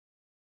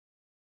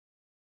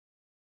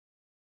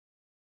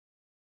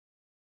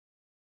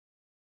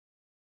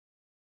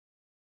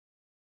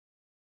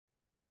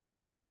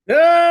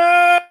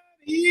Good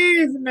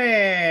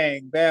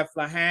evening,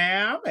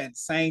 Bethlehem and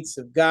saints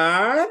of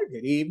God.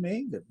 Good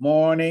evening, good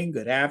morning,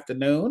 good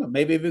afternoon, or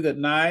maybe even good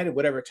night, or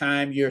whatever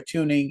time you're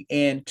tuning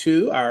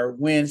into our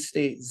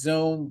Wednesday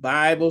Zoom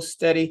Bible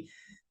study.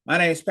 My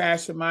name is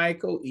Pastor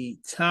Michael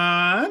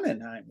Eaton,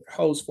 and I'm your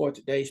host for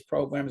today's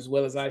program, as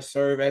well as I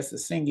serve as the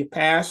senior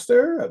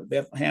pastor of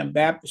Bethlehem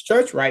Baptist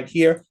Church right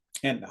here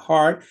in the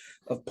heart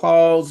of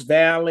Pauls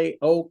Valley,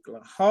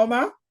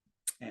 Oklahoma.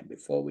 And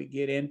before we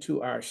get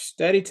into our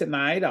study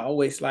tonight, I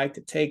always like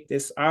to take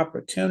this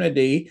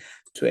opportunity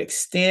to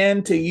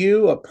extend to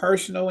you a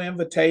personal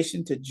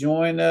invitation to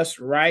join us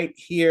right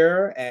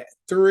here at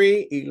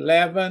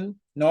 311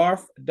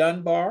 North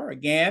Dunbar.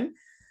 Again,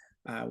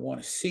 I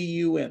want to see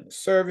you in the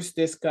service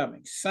this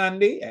coming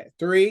Sunday at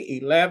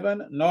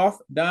 311 North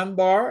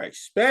Dunbar,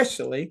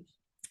 especially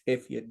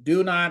if you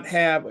do not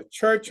have a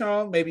church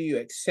home. Maybe you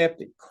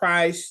accepted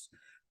Christ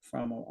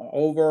from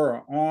over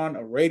or on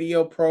a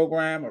radio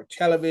program or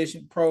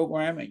television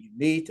program, and you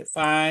need to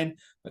find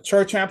a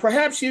church home.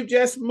 Perhaps you've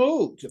just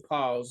moved to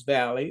Pauls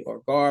Valley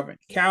or Garvin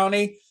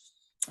County.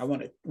 I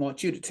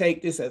want you to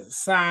take this as a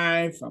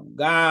sign from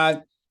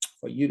God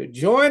for you to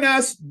join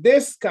us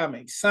this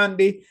coming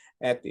Sunday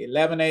at the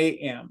 11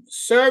 a.m.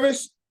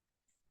 service.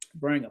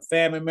 Bring a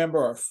family member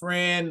or a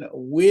friend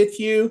with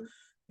you.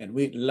 And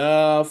we'd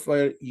love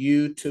for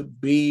you to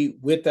be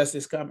with us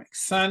this coming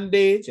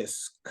Sunday.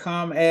 Just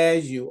come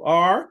as you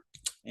are.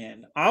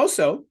 And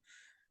also,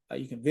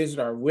 you can visit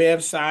our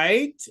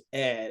website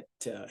at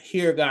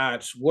Hear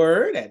God's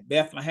Word at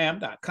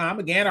Bethlehem.com.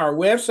 Again, our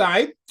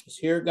website is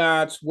Hear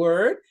God's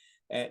Word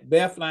at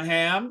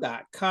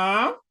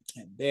Bethlehem.com.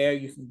 And there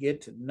you can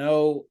get to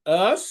know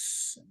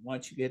us. And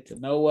once you get to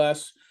know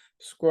us,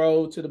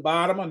 scroll to the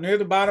bottom or near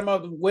the bottom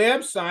of the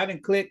website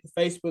and click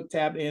the Facebook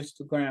tab, the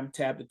Instagram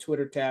tab, the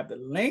Twitter tab, the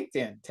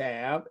LinkedIn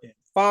tab, and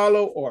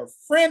follow or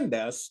friend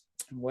us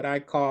in what I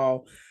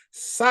call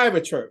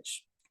Cyber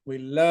Church. We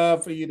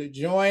love for you to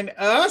join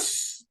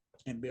us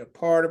and be a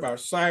part of our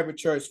Cyber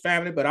Church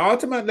family, but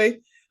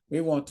ultimately, we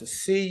want to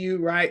see you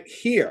right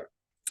here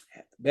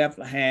at the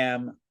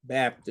Bethlehem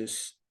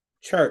Baptist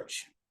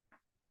Church.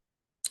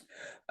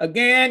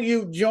 Again,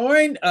 you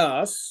joined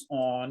us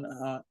on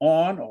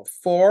or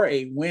for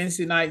a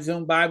Wednesday night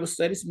Zoom Bible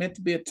study. It's meant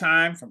to be a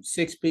time from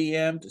 6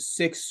 p.m. to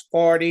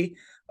 6:40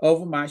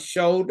 over my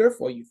shoulder.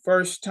 For you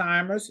first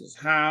timers, is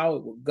how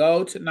it will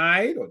go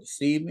tonight or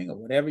this evening or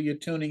whatever you're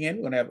tuning in.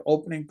 We're going to have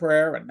opening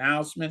prayer,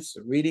 announcements,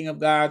 the reading of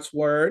God's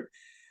word,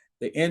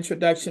 the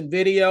introduction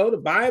video, the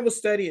Bible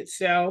study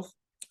itself,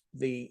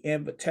 the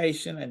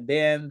invitation, and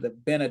then the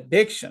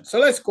benediction. So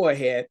let's go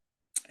ahead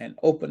and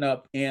open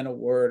up in a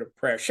word of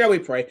prayer. Shall we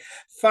pray?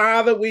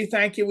 Father, we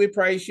thank you, we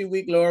praise you,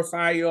 we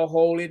glorify your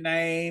holy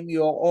name.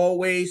 You're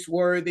always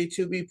worthy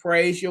to be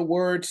praised. Your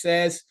word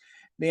says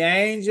the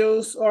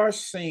angels are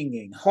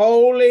singing,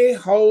 holy,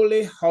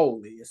 holy,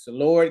 holy. It's the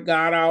Lord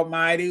God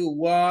Almighty who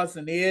was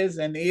and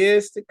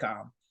is to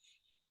come.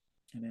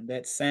 And in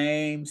that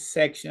same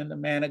section, the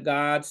man of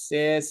God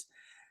says,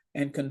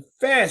 and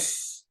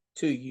confess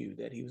to you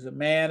that he was a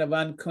man of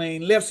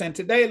unclean lips. And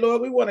today,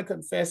 Lord, we want to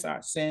confess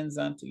our sins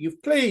unto you.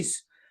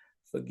 Please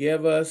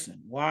forgive us and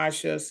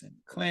wash us and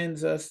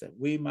cleanse us that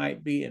we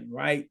might be in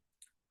right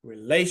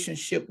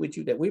relationship with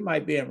you, that we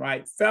might be in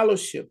right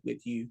fellowship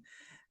with you,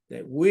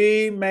 that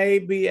we may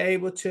be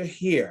able to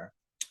hear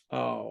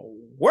a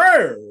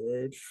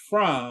word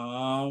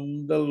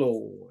from the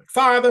Lord.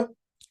 Father,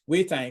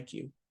 we thank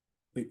you.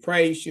 We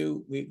praise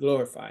you. We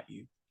glorify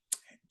you.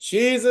 In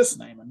Jesus'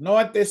 name,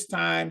 anoint this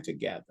time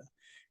together.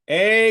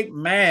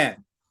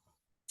 Amen.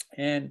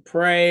 And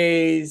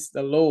praise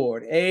the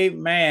Lord.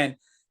 Amen.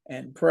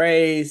 And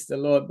praise the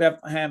Lord.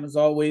 Bethlehem, as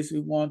always, we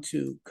want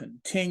to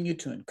continue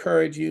to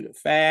encourage you to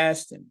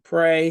fast and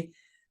pray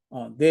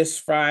on this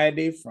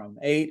Friday from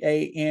 8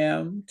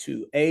 a.m.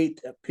 to 8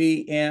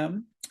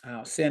 p.m.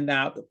 I'll send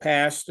out the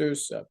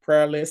pastor's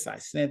prayer list. I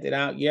sent it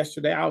out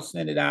yesterday. I'll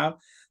send it out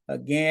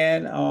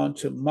again on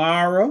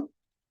tomorrow.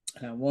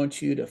 And I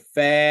want you to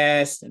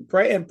fast and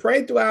pray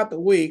throughout the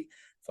week.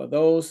 For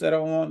those that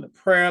are on the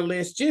prayer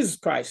list, Jesus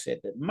Christ said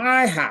that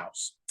my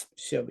house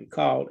shall be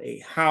called a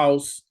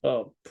house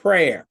of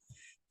prayer.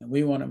 And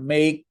we want to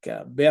make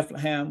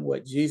Bethlehem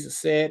what Jesus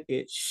said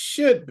it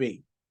should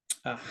be,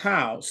 a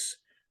house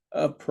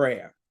of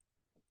prayer.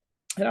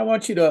 And I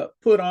want you to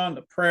put on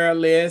the prayer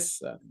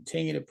list,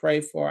 continue to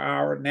pray for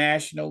our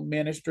national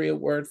ministry, A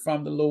Word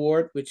from the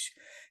Lord, which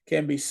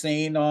can be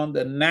seen on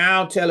the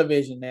Now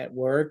Television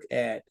Network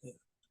at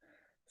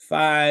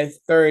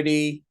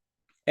 5:30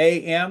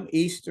 a.m.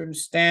 Eastern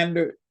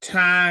Standard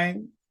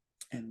Time.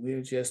 And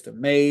we're just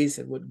amazed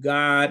at what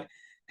God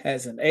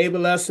has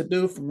enabled us to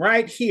do from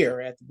right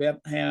here at the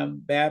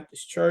Bethlehem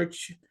Baptist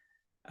Church.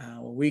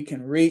 We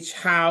can reach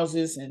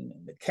houses, and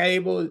the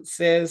cable, it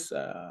says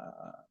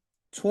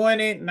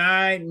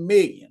 29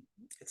 million.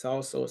 It's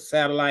also a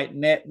satellite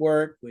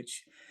network,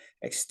 which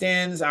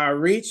extends our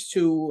reach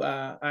to,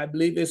 I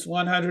believe it's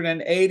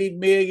 180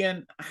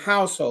 million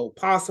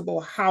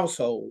possible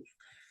households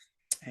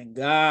And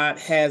God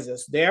has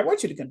us there. I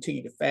want you to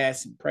continue to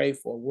fast and pray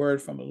for a word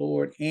from the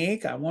Lord,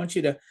 Inc. I want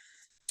you to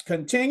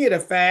continue to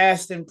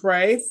fast and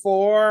pray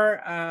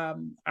for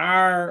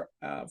our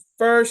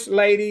first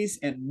ladies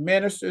and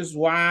ministers'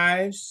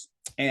 wives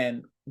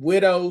and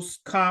widows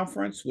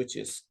conference, which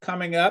is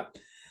coming up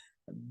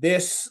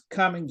this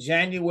coming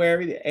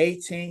January the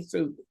 18th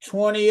through the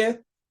 20th.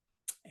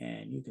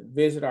 And you can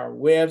visit our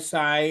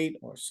website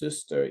or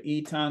Sister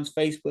Eton's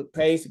Facebook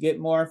page to get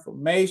more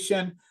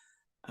information.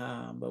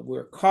 But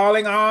we're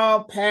calling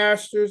all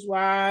pastors'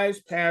 wives,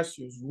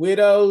 pastors'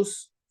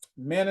 widows,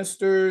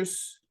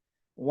 ministers'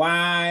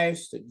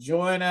 wives to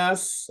join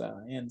us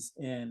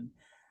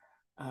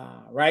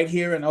right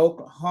here in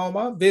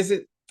Oklahoma.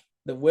 Visit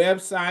the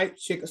website,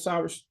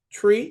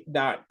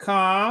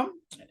 chickasawretreat.com.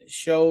 It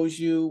shows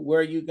you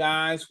where you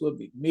guys will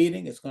be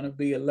meeting. It's going to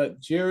be a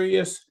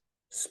luxurious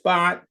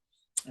spot,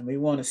 and we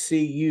want to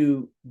see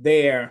you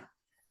there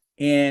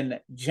in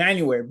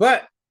January.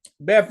 But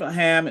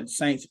Bethlehem and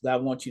Saints, I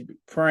want you to be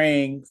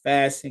praying,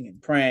 fasting,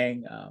 and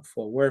praying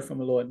for a word from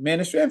the Lord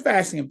ministry, and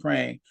fasting and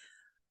praying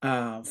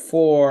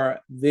for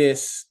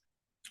this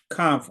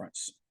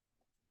conference.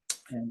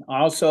 And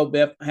also,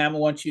 Bethlehem, I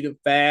want you to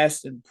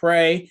fast and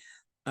pray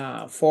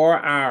for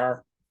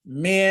our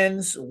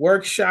men's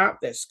workshop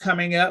that's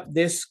coming up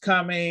this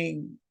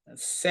coming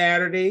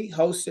Saturday,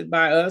 hosted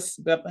by us,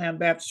 Bethlehem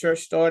Baptist Church,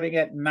 starting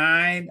at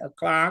 9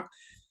 o'clock.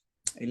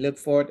 We look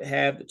forward to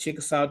have the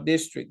Chickasaw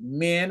District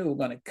men who are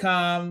going to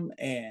come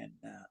and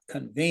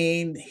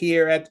convene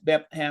here at the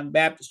Bethlehem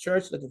Baptist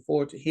Church. Looking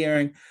forward to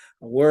hearing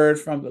a word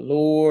from the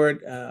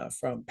Lord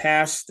from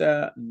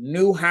Pastor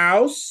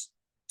Newhouse.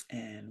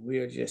 And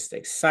we're just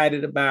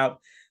excited about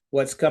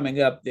what's coming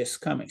up this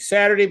coming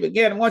Saturday. But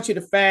again, I want you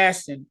to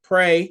fast and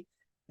pray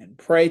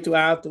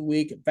throughout the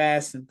week, and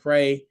fast and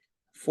pray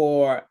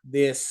for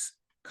this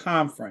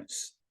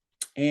conference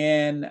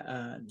in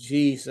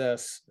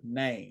Jesus'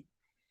 name.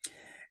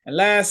 And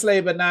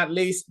lastly, but not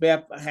least,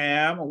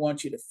 Bethlehem, I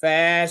want you to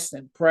fast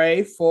and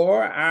pray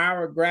for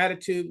our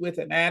Gratitude with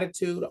an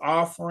Attitude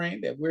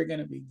offering that we're going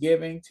to be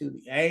giving to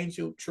the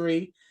Angel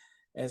Tree.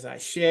 As I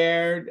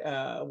shared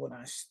when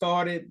I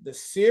started the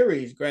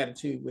series,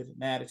 Gratitude with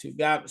an Attitude,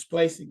 God was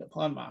placing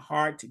upon my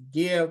heart to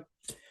give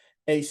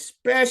a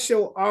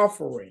special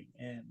offering.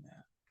 And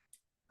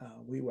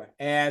we were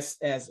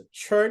asked as a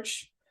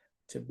church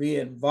to be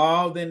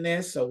involved in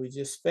this. So we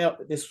just felt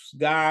that this was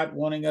God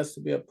wanting us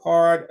to be a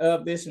part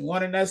of this and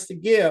wanting us to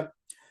give.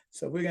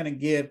 So we're going to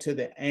give to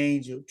the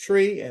Angel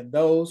Tree and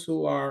those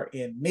who are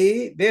in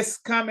need this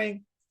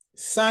coming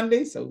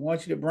Sunday. So we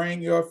want you to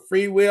bring your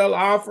free will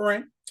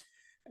offering.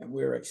 And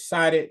we're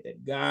excited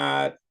that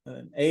God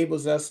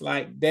enables us,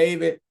 like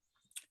David,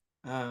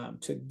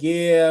 to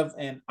give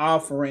an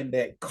offering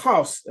that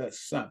costs us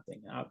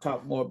something. I'll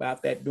talk more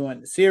about that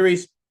during the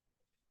series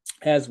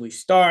as we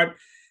start.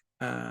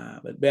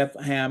 But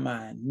Bethlehem,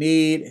 I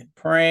need and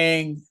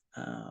praying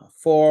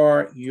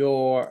for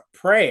your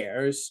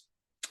prayers,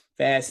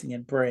 fasting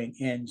and praying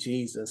in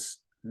Jesus'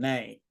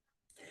 name.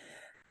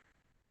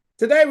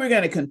 Today, we're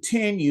going to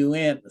continue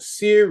in a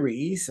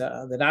series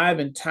that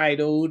I've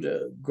entitled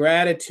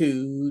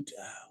Gratitude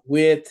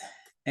with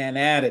an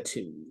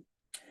Attitude.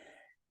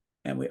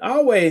 And we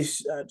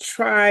always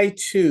try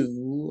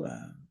to,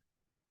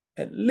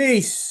 at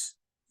least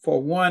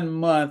for 1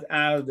 month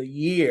out of the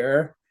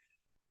year,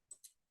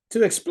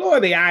 to explore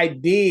the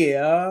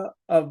idea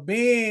of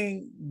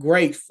being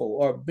grateful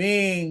or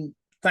being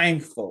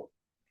thankful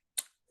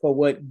for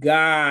what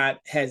God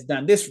has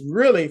done. This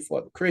really,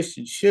 for the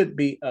Christian, should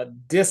be a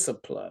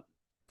discipline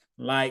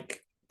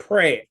like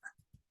prayer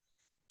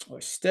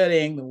or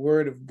studying the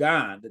Word of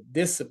God, the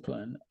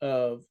discipline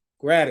of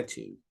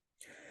gratitude.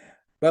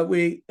 But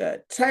we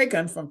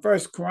taken from 1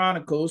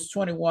 Chronicles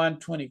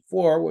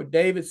 21:24, where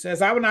David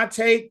says, I will not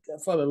take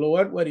for the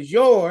Lord what is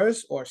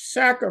yours or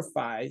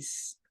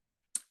sacrifice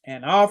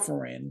an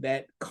offering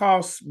that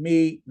costs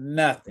me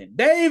nothing.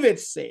 David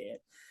said,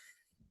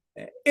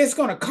 it's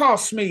going to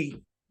cost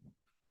me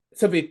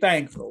to be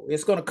thankful.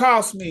 It's going to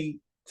cost me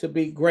to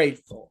be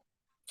grateful.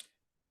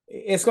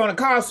 It's going to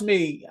cost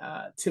me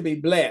to be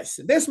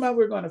blessed. This month,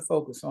 we're going to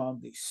focus on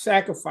the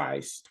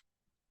sacrifice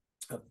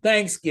of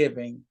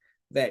thanksgiving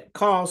that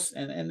costs.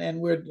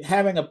 And we're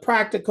having a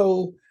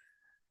practical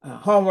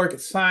homework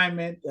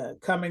assignment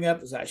coming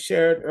up, as I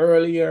shared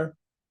earlier.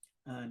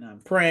 And I'm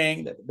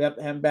praying that the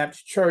Bethlehem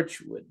Baptist Church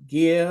would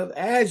give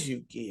as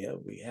you give.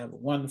 We have a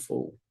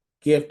wonderful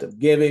gift of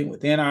giving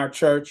within our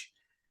church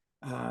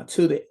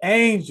to the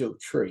Angel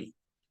Tree.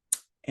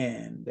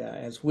 And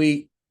as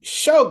we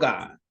show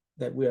God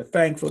that we are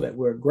thankful, that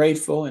we're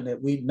grateful, and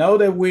that we know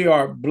that we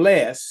are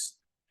blessed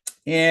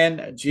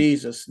in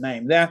Jesus'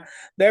 name. Now,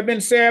 there have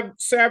been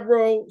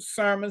several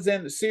sermons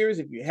in the series.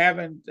 If you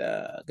haven't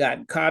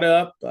gotten caught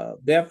up,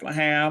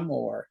 Bethlehem,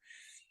 or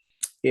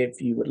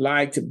if you would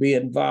like to be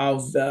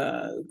involved,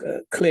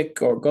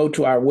 click or go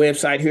to our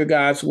website, Hear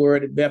God's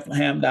Word at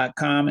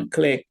Bethlehem.com, and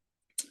click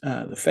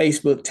the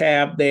Facebook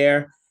tab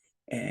there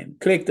and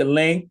click the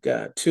link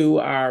to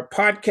our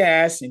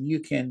podcast, and you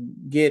can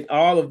get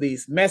all of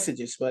these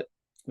messages. But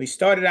We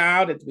started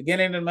out at the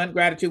beginning of the month,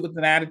 gratitude with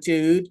an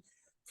attitude,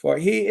 for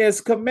he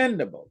is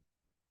commendable.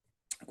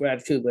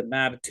 Gratitude with an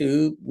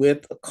attitude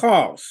with a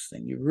cause.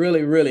 And you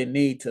really, really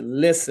need to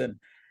listen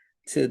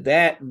to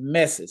that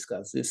message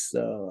because it's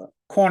a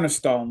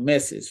cornerstone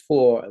message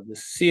for the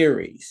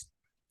series.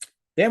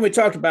 Then we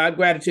talked about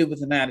gratitude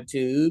with an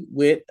attitude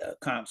with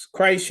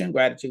consecration,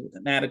 gratitude with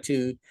an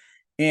attitude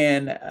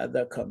in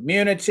the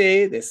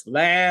community this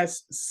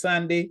last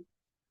Sunday.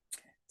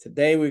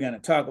 Today, we're going to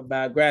talk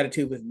about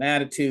gratitude with an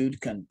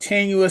attitude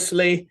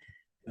continuously.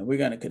 And we're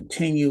going to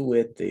continue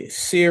with the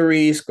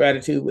series,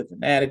 gratitude with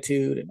an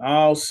attitude in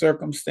all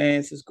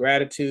circumstances,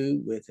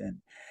 gratitude with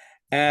an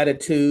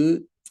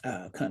attitude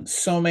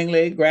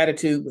consumingly,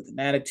 gratitude with an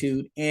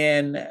attitude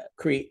in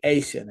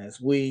creation as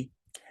we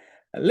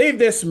leave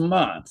this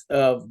month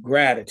of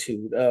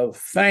gratitude, of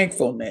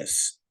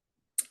thankfulness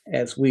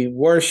as we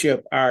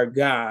worship our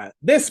God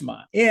this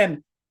month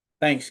in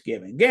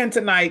Thanksgiving. Again,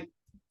 tonight,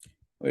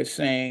 we're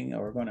saying,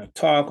 or we're going to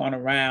talk on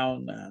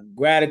around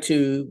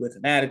gratitude with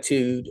an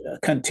attitude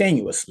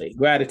continuously.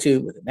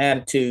 Gratitude with an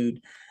attitude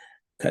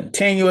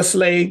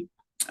continuously.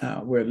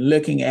 We're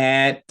looking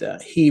at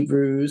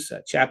Hebrews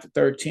chapter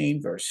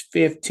 13, verse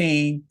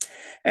 15.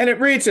 And it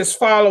reads as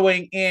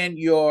following in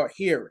your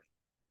hearing.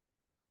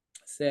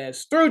 It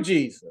says, through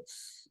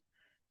Jesus,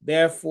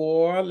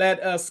 therefore,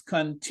 let us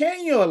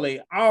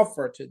continually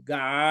offer to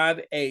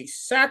God a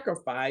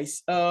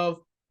sacrifice of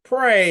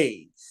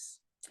praise,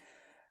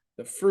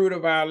 the fruit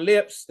of our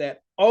lips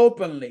that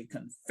openly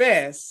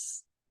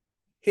confess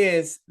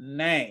his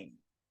name.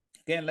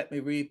 Again, let me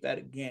read that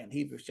again.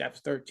 Hebrews chapter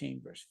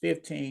 13, verse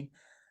 15.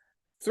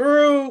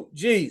 Through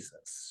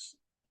Jesus,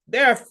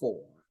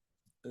 therefore,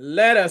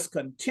 let us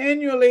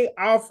continually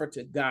offer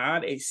to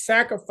God a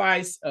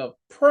sacrifice of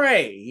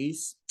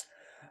praise,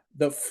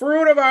 the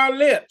fruit of our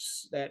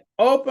lips that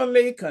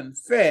openly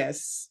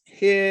confess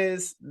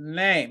his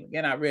name.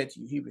 Again, I read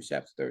to you Hebrews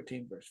chapter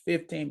 13, verse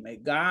 15. May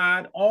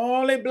God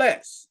only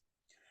bless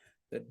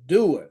the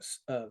doers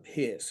of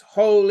his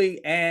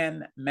holy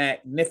and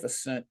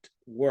magnificent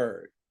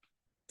word.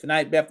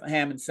 Tonight,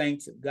 Bethlehem and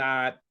saints of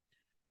God,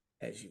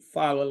 as you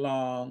follow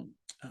along,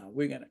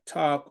 we're going to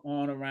talk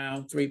on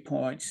around 3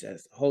 points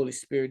as the Holy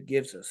Spirit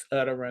gives us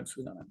utterance.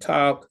 We're going to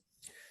talk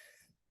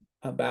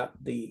about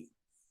the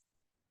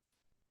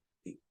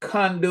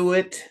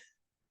conduit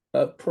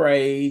of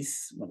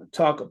praise. We're going to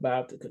talk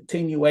about the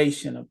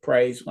continuation of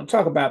praise. We're going to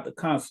talk about the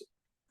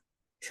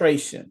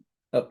concentration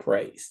of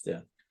praise,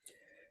 the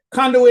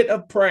conduit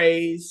of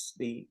praise,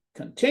 the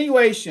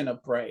continuation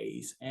of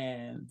praise,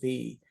 and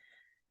the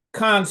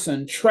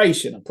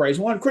concentration of praise.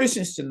 I want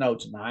Christians to know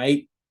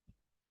tonight,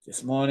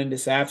 this morning,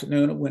 this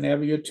afternoon, or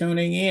whenever you're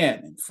tuning in,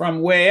 and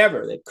from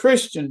wherever, that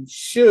Christians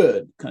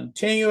should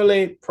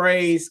continually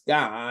praise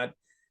God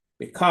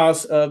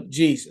because of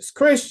Jesus.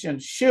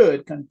 Christians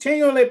should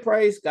continually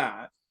praise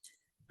God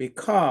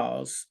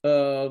because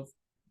of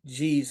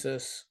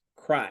Jesus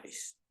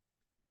Christ.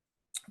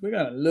 We're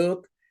going to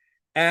look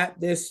at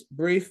this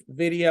brief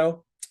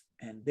video,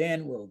 and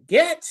then we'll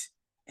get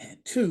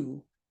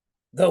into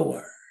the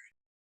word.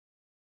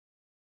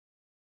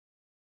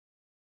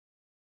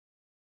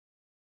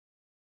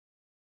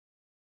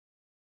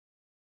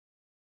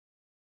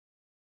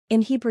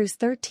 In Hebrews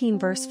 13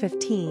 verse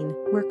 15,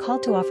 we're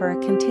called to offer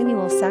a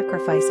continual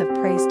sacrifice of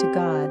praise to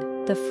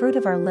God, the fruit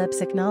of our lips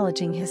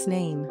acknowledging his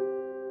name.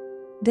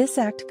 This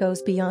act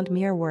goes beyond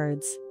mere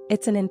words,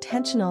 it's an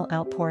intentional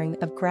outpouring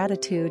of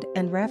gratitude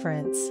and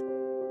reverence.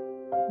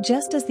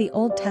 Just as the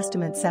Old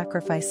Testament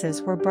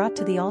sacrifices were brought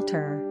to the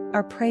altar,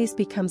 our praise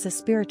becomes a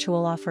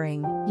spiritual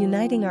offering,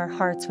 uniting our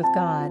hearts with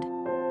God.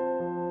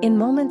 In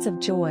moments of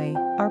joy,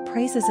 our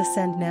praises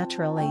ascend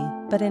naturally,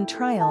 but in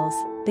trials,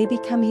 they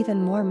become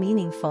even more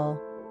meaningful.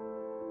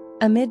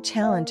 Amid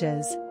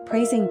challenges,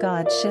 praising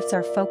God shifts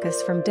our focus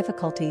from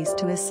difficulties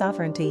to his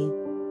sovereignty.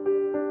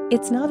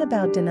 It's not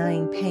about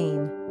denying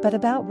pain, but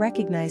about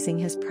recognizing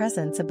his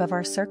presence above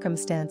our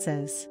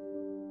circumstances.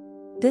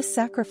 This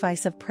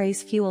sacrifice of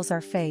praise fuels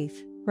our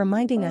faith,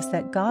 reminding us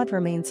that God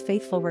remains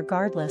faithful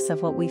regardless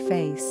of what we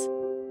face.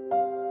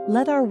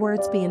 Let our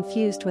words be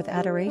infused with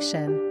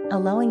adoration,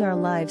 allowing our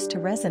lives to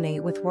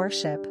resonate with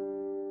worship.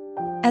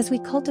 As we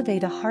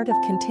cultivate a heart of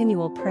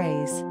continual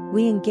praise,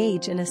 we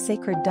engage in a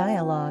sacred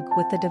dialogue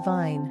with the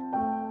divine.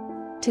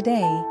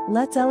 Today,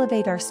 let's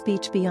elevate our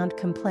speech beyond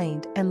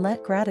complaint and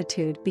let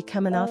gratitude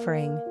become an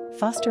offering,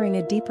 fostering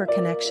a deeper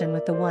connection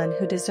with the one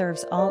who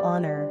deserves all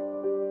honor.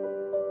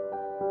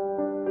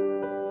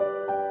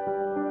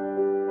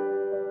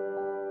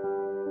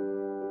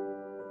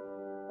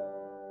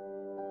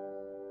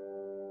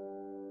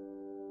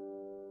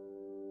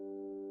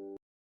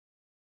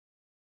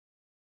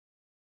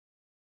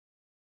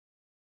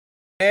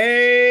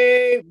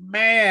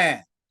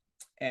 Amen.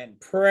 And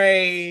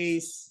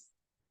praise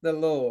the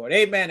Lord.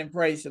 Amen and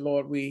praise the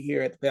Lord. We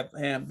here at the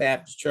Bethlehem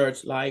Baptist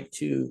Church like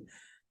to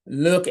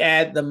look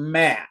at the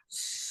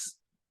maps.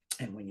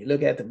 And when you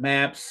look at the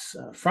maps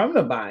from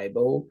the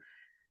Bible,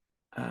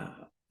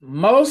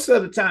 most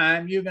of the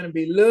time you're going to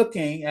be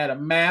looking at a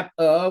map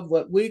of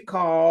what we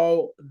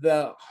call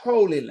the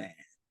Holy Land.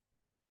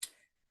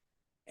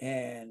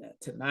 And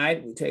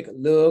tonight we take a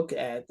look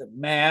at the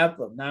map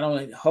of not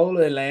only the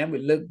Holy Land, we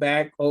look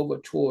back over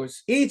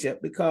towards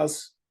Egypt,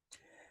 because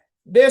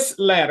this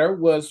letter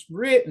was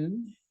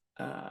written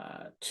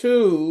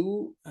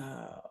to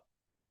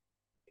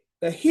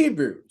the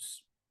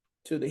Hebrews,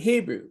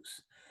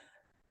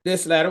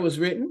 This letter was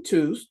written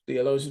to,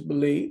 theologians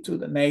believe, to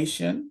the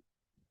nation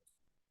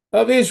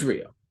of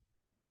Israel.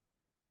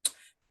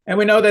 And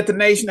we know that the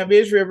nation of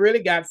Israel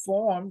really got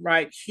formed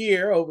right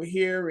here, over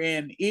here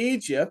in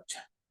Egypt.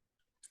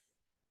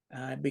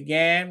 It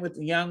began with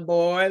a young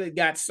boy that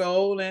got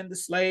sold into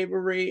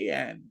slavery,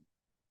 and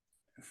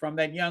from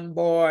that young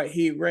boy,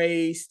 he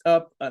raised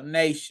up a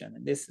nation.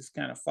 And this is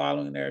kind of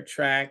following their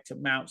track to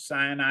Mount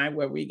Sinai,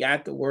 where we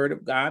got the word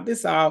of God. This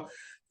is all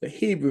the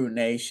Hebrew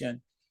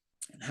nation,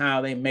 and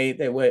how they made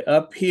their way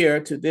up here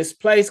to this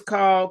place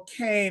called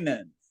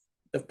Canaan,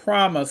 the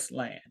promised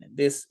land. And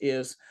this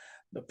is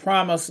the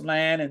promised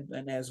land.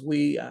 And as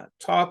we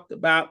talked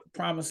about the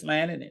promised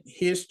land and in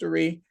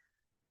history,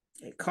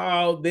 they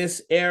called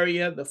this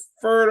area the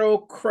Fertile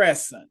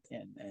Crescent.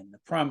 And the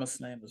promised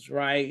land was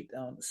right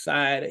on the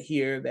side of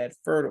here, that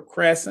Fertile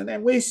Crescent.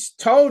 And we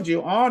told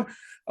you on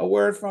A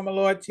Word from the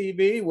Lord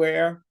TV,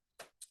 where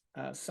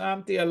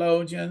some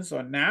theologians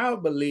are now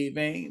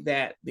believing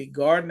that the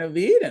Garden of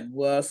Eden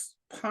was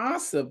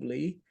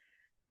possibly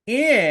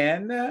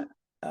in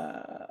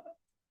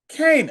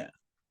Canaan,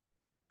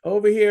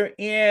 over here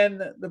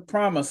in the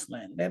promised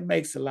land. That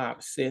makes a lot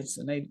of sense.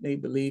 And they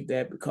believe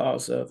that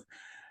because of,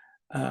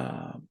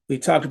 we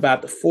talked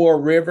about the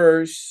four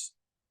rivers,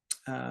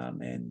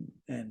 and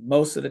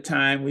most of the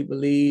time we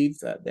believe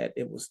that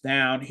it was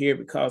down here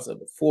because of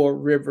the four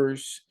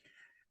rivers.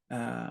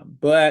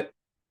 But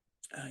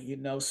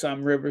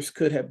some rivers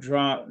could have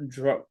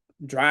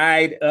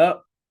dried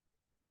up,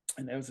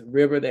 and there was a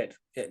river that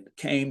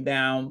came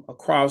down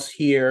across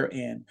here,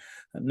 and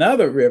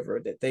another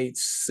river that they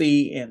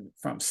see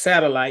from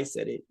satellites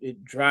that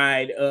it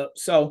dried up.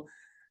 So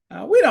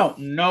we don't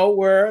know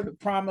where the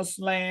promised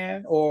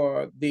land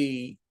or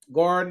the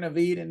Garden of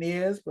Eden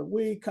is, but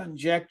we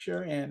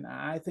conjecture, and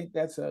I think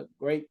that's a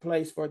great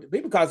place for it to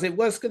be, because it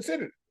was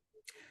considered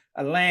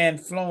a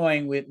land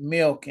flowing with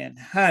milk and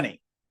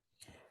honey.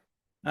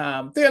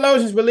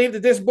 Theologians believe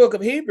that this book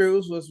of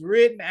Hebrews was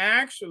written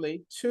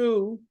actually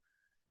to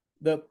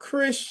the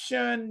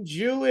Christian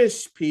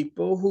Jewish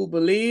people who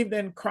believed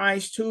in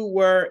Christ, who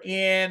were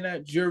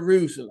in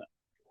Jerusalem.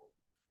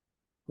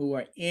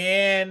 So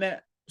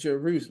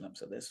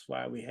that's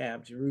why we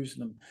have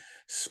Jerusalem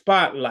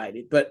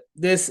spotlighted. But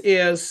this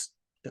is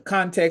the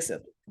context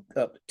of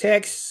the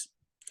text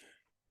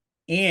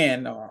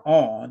in or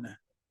on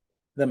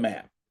the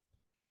map.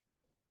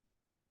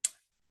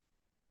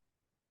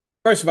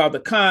 First of all, the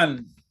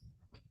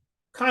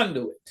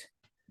conduit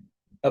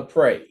of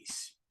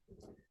praise.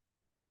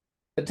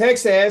 The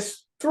text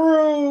says,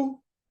 through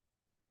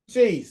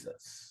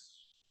Jesus.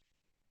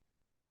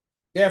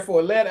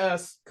 Therefore, let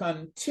us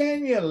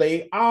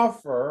continually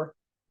offer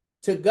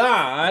to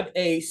God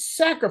a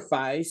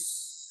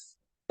sacrifice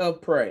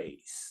of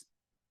praise.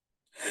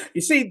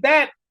 You see,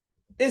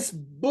 this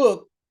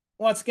book,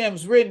 once again,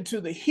 was written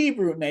to the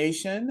Hebrew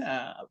nation,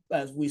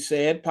 as we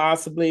said,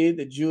 possibly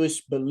the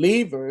Jewish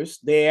believers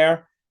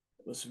there.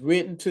 It was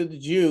written to the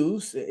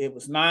Jews. It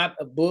was not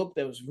a book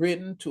that was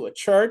written to a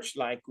church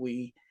like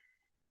we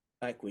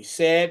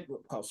said,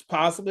 because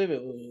possibly if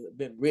it would have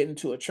been written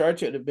to a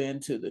church, it would have been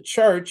to the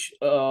church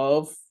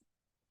of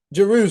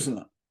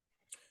Jerusalem.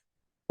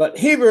 But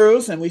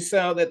Hebrews, and we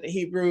saw that the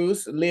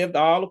Hebrews lived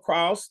all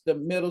across the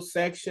middle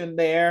section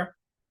there.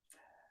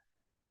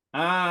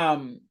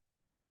 And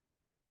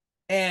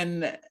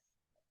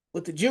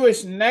with the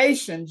Jewish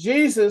nation,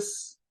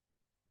 Jesus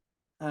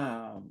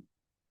kind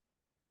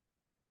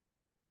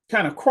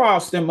of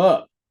crossed them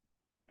up,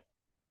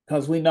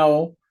 because we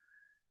know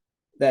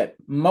that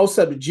most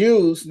of the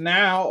Jews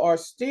now are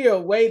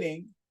still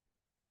waiting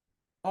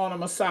on a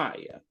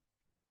Messiah.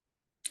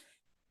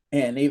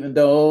 And even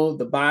though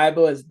the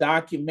Bible has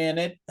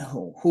documented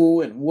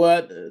who and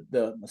what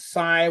the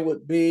Messiah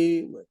would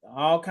be, with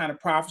all kinds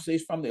of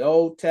prophecies from the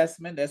Old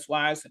Testament, that's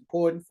why it's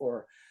important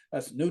for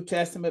us New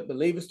Testament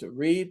believers to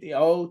read the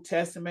Old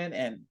Testament.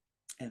 And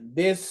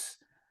this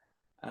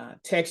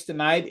text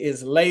tonight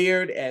is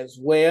layered as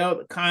well.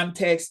 The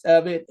context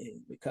of it is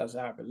because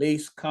our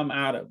beliefs come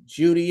out of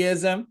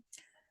Judaism.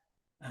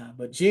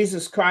 But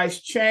Jesus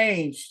Christ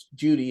changed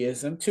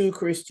Judaism to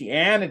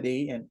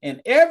Christianity,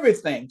 and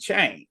everything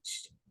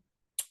changed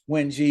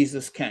when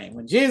Jesus came.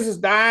 When Jesus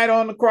died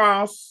on the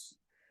cross,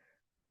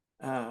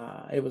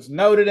 it was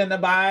noted in the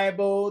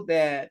Bible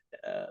that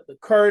the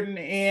curtain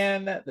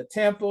in the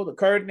temple, the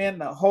curtain in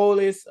the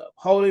holiest of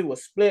holy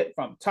was split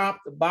from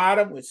top to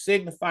bottom, which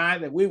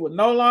signified that we would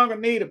no longer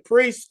need a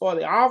priest for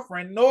the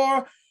offering,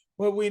 nor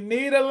would we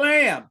need a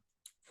lamb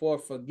for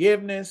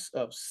forgiveness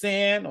of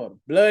sin, or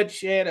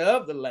bloodshed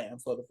of the lamb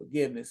for the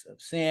forgiveness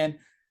of sin,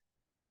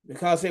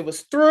 because it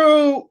was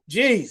through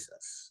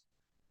Jesus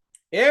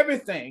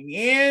Everything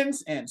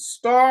ends and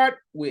start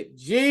with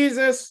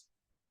Jesus.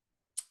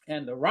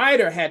 And the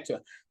writer had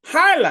to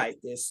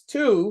highlight this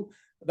to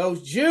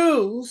those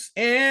Jews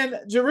in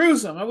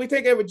Jerusalem. And we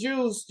think they were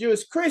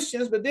Jewish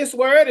Christians, but this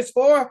word is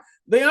for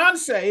the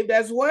unsaved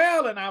as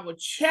well. And I would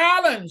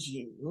challenge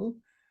you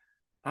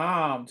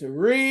to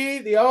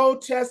read the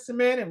Old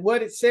Testament and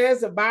what it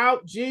says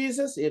about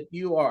Jesus. If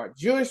you are a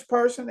Jewish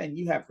person and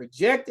you have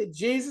rejected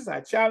Jesus,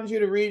 I challenge you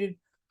to read it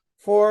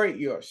for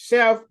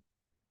yourself.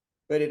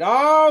 But it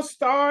all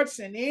starts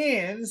and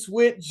ends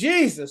with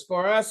Jesus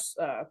for us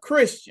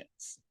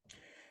Christians.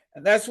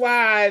 And that's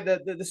why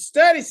the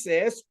study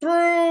says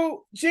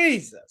through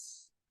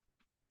Jesus.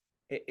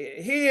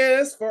 He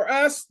is for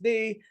us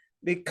the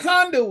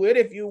conduit,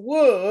 if you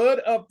would,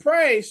 of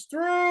praise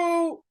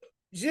through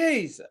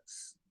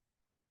Jesus.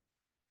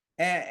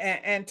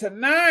 And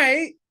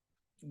tonight,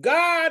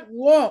 God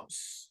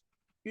wants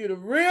you to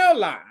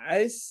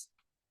realize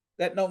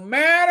that no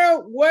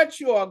matter what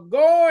you are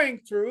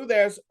going through,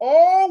 there's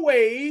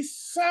always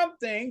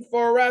something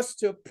for us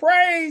to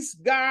praise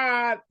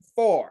God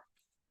for.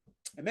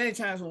 And many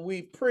times when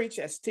we preach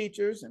as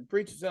teachers and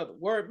preachers of the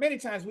word, many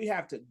times we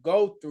have to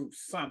go through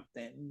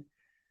something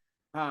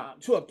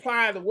to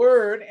apply the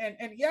word.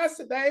 And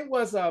yesterday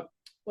was a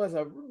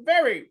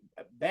very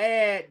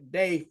bad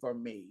day for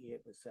me.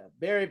 It was a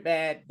very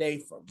bad day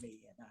for me.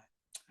 And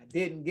I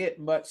didn't get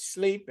much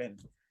sleep, and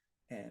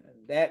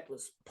that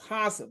was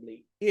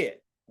possibly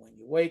it. When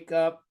you wake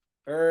up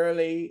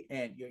early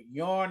and you're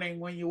yawning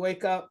when you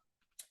wake up,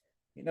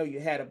 you know you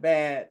had a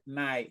bad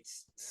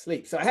night's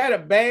sleep. So I had a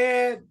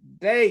bad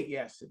day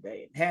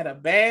yesterday and had a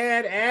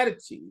bad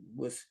attitude,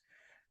 was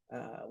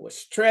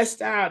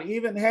stressed out,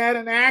 even had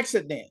an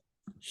accident.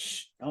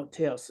 Shh, don't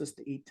tell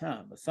Sister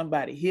Eton, but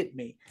somebody hit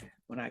me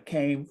when I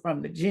came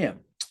from the gym.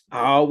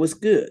 All was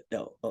good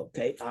though,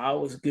 okay?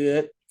 All was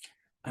good.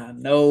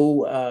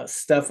 No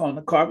stuff on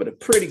the carpet, a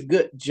pretty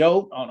good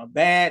joke on a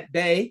bad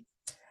day.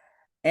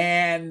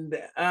 And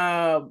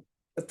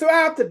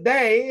throughout the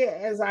day,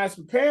 as I was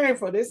preparing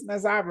for this, and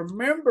as I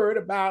remembered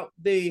about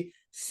the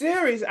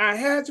series, I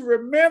had to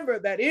remember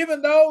that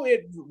even though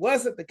it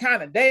wasn't the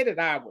kind of day that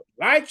I would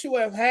like to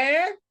have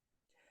had,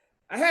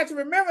 I had to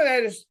remember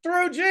that it's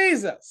through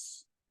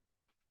Jesus.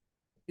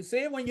 You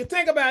see, when you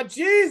think about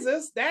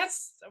Jesus,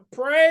 that's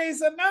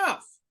praise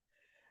enough.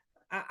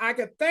 I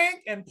could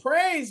thank and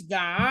praise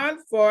God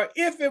for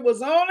if it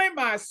was only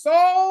my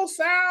soul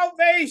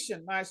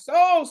salvation. My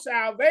soul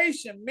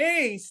salvation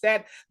means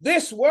that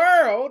this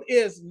world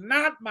is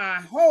not my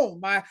home.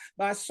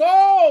 My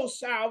soul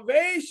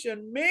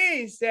salvation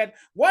means that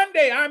one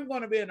day I'm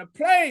going to be in a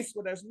place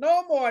where there's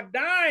no more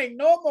dying,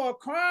 no more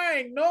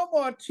crying, no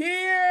more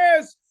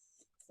tears.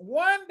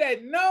 One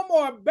day, no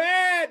more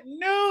bad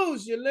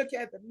news. You look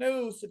at the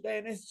news today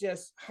and it's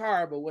just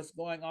horrible what's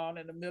going on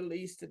in the Middle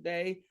East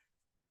today.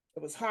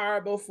 It was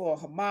horrible for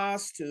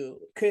Hamas to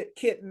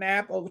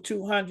kidnap over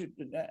 200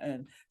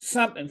 and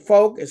something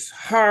folk. It's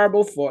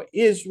horrible for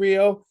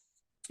Israel,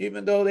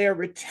 even though they're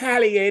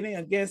retaliating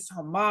against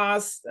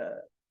Hamas.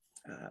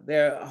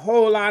 There are a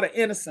whole lot of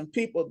innocent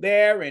people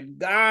there in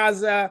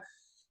Gaza.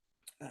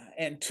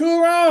 And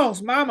two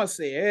wrongs, Mama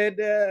said,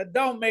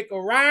 don't make a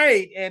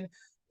right. And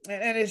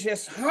it's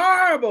just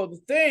horrible,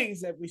 the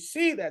things that we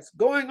see that's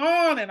going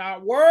on in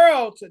our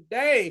world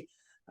today.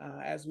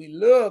 As we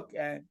look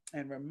and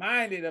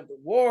reminded of the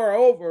war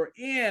over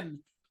in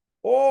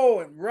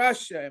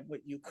Russia and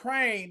with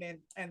Ukraine,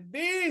 and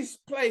these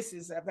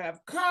places have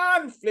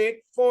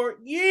conflict for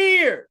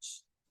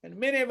years. And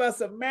many of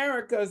us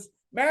Americans,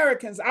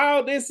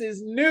 all this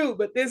is new,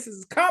 but this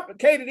is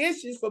complicated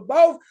issues for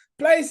both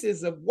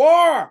places of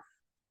war.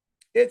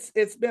 It's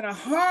been a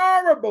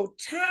horrible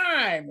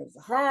time.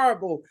 It's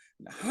horrible,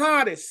 the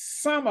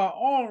hottest summer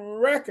on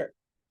record.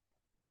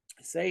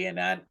 Say in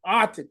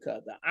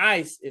Antarctica, the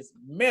ice is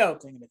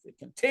melting, and if it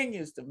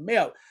continues to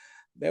melt,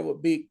 there will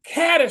be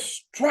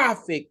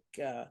catastrophic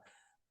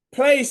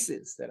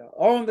places that are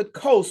on the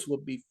coast will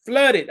be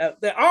flooded.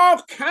 There are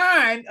all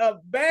kind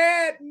of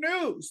bad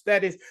news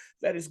that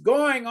is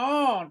going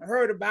on.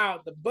 Heard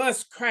about the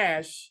bus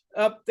crash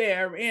up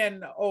there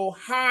in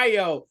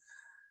Ohio,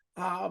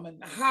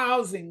 and the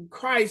housing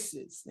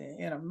crisis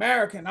in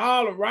America and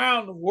all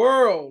around the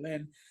world.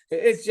 And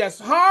it's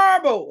just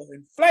horrible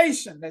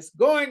inflation that's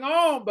going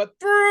on, but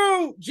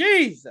through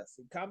Jesus,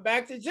 and come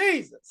back to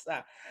Jesus.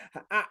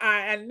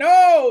 I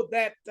know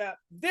that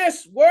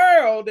this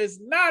world is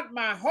not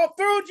my home.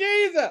 Through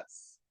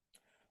Jesus,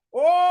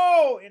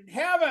 in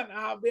heaven,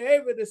 I'll be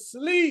able to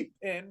sleep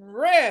and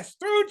rest.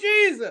 Through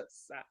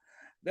Jesus,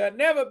 there'll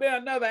never be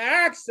another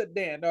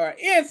accident or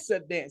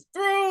incident.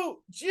 Through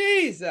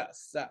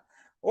Jesus,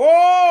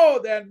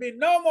 there'll be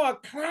no more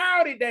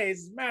cloudy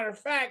days. As a matter of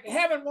fact,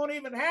 heaven won't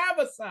even have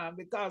a sun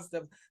because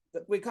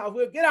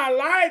we'll get our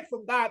light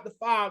from God the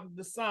Father,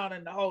 the Son,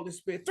 and the Holy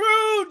Spirit.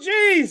 Through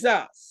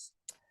Jesus.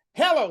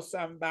 Hello,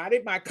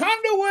 somebody. My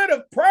conduit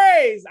of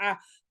praise.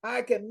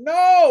 I can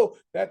know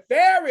that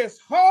there is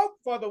hope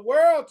for the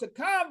world to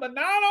come, but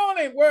not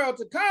only world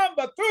to come,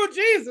 but through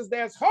Jesus,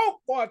 there's hope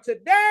for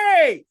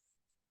today.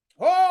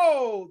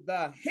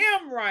 the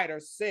hymn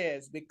writer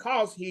says,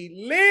 because he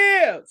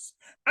lives,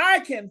 I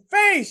can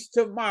face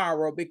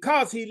tomorrow.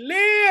 Because he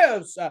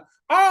lives,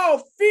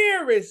 all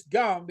fear is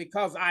gone.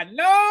 Because I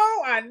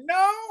know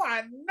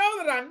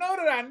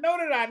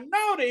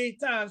the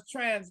Eton's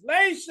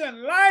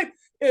translation, life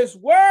is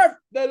worth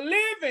the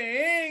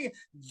living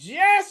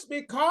just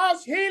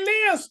because he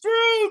lives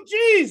through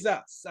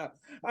Jesus.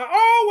 I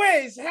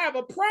always have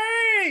a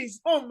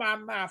praise on my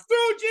mouth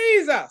through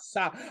Jesus.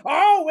 I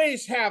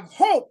always have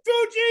hope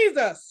through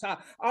Jesus. I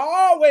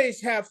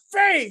always have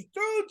faith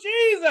through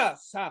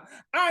Jesus.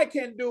 I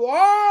can do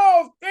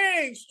all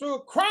things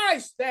through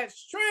Christ that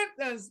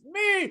strengthens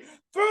me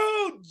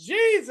through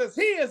Jesus.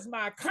 He is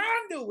my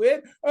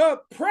conduit of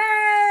praise.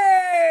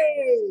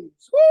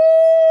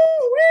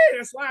 Woo-wee.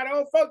 That's why the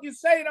old folk you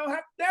say you don't have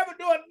to never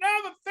do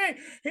another thing.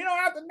 He don't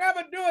have to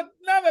never do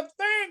another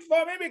thing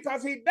for me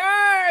because he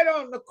died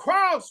on the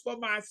cross for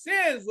my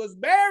sins, was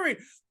buried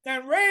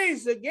and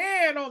raised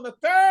again on the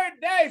third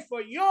day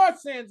for your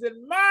sins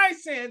and my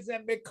sins.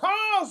 And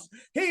because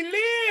he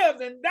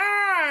lived and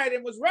died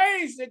and was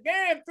raised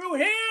again through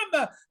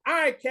him,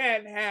 I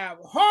can have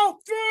hope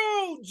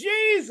through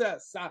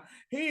Jesus.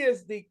 He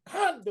is the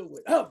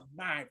conduit of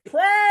my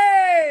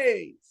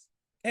praise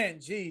in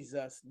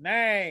Jesus'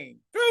 name.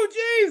 Through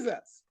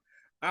Jesus.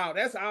 Oh,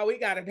 that's all we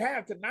got to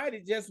have tonight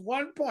is just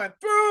 1 point.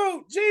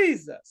 Through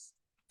Jesus.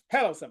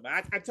 Hello,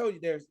 somebody. I told you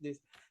there's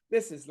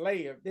this is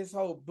layered. This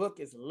whole book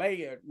is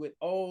layered with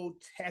Old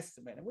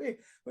Testament. And we're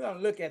going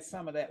to look at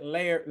some of that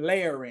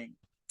layering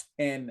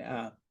in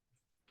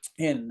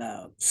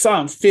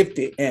Psalms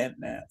 50 and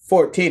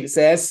 14. It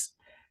says,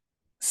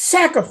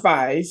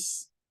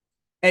 sacrifice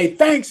a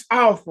thanks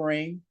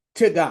offering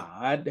to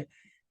God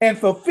and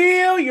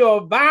fulfill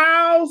your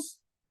vows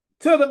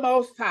to the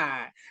Most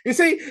High. You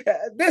see,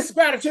 this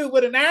gratitude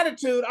with an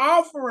attitude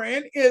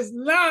offering is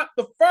not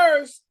the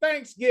first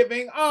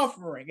Thanksgiving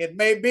offering. It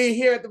may be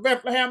here at the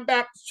Bethlehem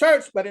Baptist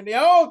Church, but in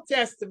the Old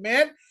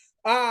Testament,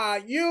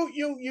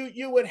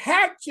 you would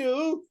have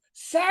to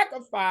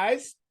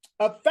sacrifice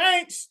a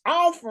thanks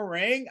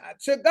offering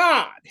to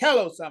God.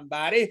 Hello,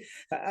 somebody.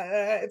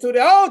 Through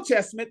the Old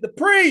Testament, the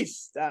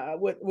priest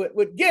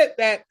would get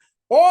that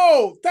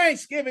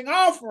Thanksgiving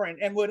offering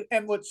and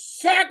would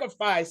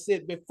sacrifice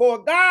it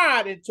before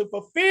God and to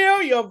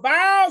fulfill your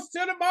vows to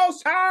the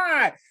Most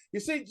High. You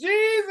see,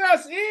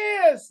 Jesus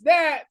is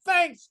that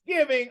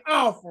Thanksgiving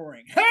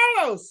offering.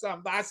 Hello,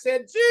 somebody. I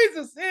said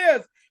Jesus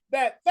is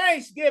that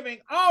Thanksgiving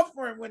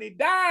offering when he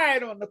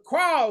died on the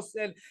cross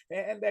and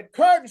that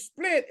curtain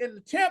split in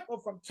the temple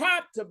from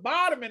top to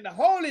bottom in the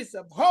holies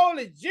of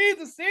holies.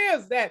 Jesus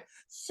is that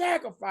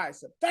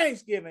sacrifice of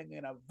thanksgiving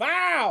and a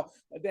vow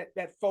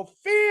that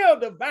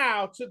fulfilled the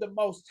vow to the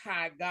Most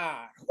High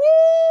God.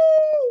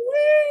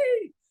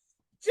 Woo-wee!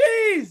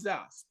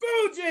 Jesus,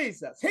 through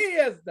Jesus, he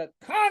is the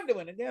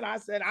conduit. And then I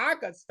said I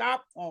could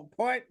stop on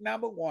point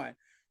number 1,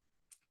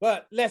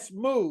 but let's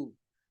move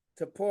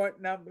to point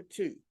number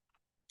 2.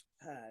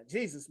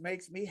 Jesus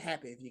makes me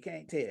happy, if you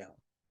can't tell.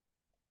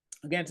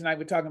 Again, tonight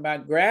we're talking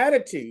about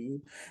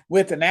gratitude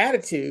with an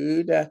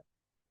attitude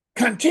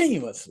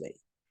continuously.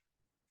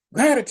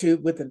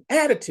 Gratitude with an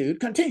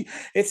attitude continue.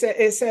 It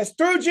says,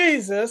 through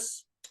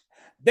Jesus,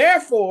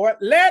 therefore,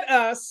 let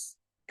us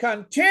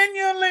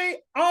continually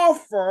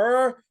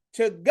offer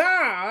to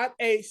God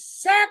a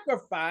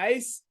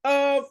sacrifice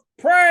of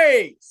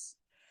praise.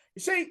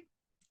 You see,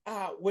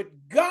 with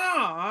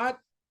God,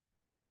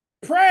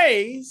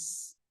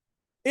 praise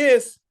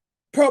is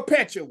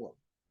perpetual.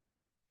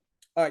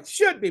 It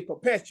should be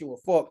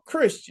perpetual for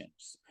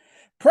Christians.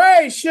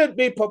 Praise should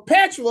be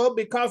perpetual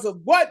because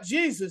of what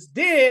Jesus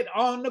did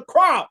on the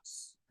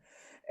cross.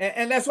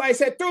 And that's why he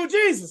said through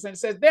Jesus. And it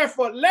says,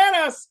 therefore, let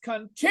us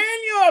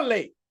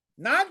continually,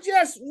 not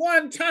just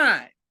one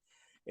time.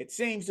 It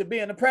seems to be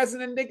in the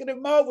present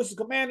indicative mode, which is a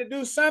command to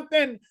do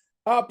something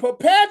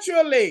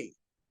perpetually,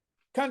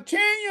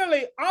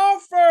 continually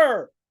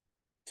offer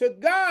to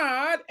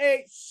God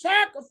a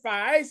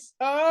sacrifice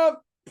of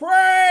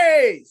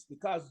praise,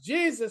 because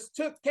Jesus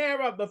took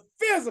care of the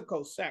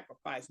physical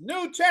sacrifice.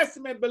 New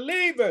Testament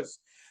believers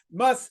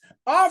must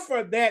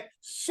offer that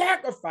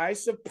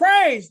sacrifice of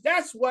praise.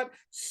 That's what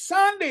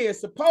Sunday is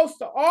supposed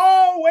to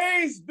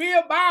always be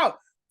about.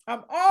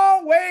 I'm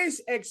always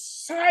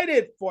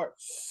excited for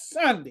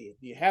Sunday. If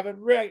you haven't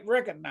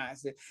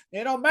recognized it,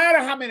 it don't matter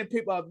how many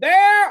people are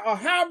there or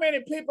how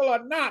many people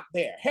are not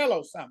there.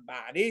 Hello,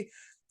 somebody.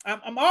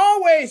 I'm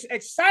always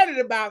excited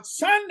about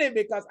Sunday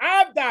because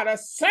I've got a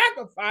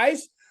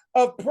sacrifice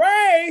of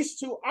praise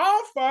to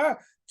offer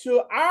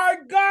to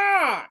our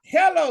God.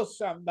 Hello,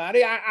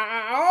 somebody.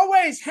 I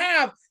always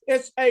have.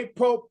 It's a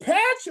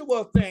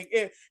perpetual thing.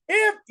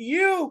 If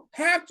you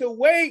have to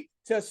wait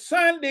to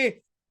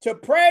Sunday to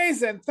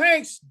praise and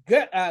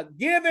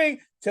thanksgiving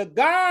to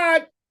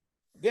God,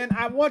 then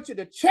I want you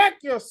to check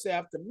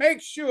yourself to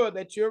make sure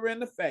that you're in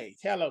the faith.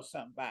 Hello,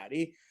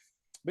 somebody.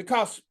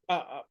 Because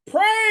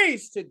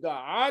praise to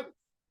God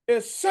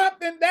is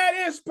something that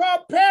is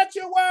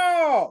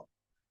perpetual.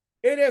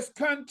 It is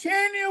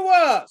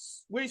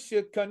continuous. We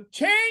should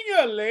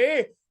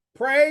continually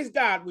Praise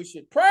God. We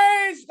should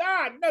praise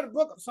God. You know, the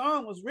book of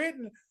Psalms was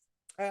written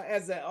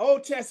as an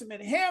Old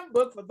Testament hymn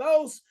book for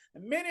those.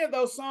 Many of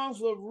those songs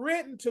were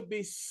written to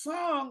be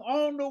sung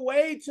on the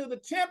way to the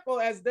temple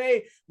as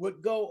they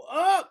would go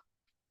up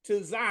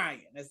to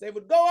Zion. As they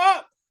would go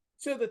up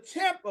to the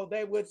temple,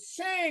 they would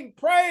sing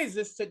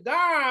praises to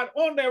God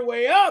on their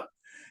way up.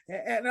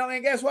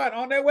 And guess what?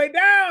 On their way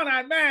down,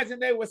 I imagine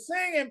they were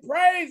singing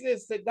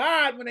praises to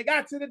God. When they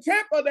got to the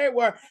temple, they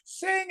were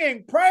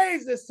singing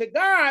praises to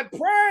God.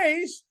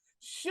 Praise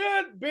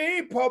should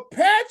be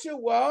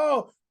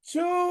perpetual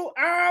to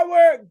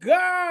our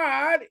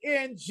God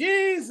in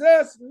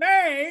Jesus'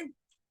 name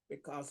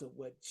because of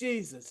what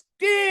Jesus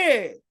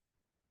did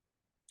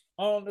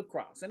on the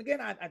cross. And again,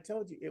 I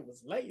told you it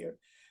was layered.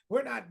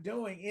 We're not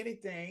doing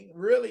anything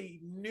really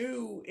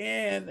new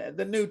in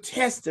the New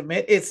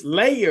Testament. It's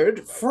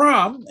layered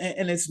from,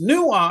 and it's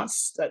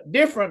nuanced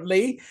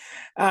differently.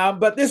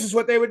 But this is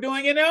what they were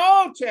doing in the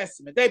Old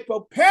Testament. They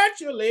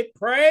perpetually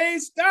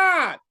praised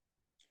God.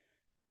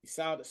 You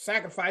saw the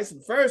sacrifice on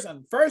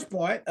the first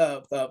point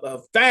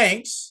of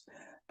thanks.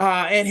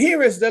 And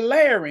here is the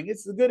layering.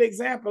 It's a good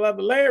example of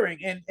the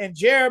layering in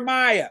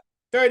Jeremiah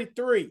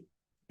 33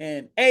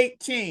 and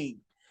 18.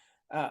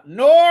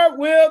 Nor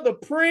will the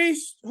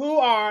priests who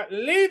are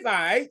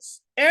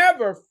Levites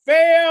ever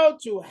fail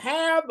to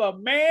have a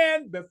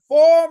man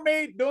before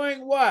me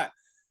doing what?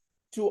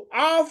 To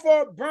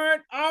offer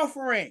burnt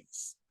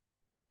offerings.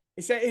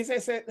 He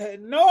said,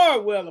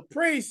 nor will a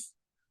priest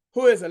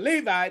who is a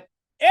Levite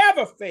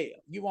ever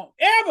fail. You won't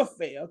ever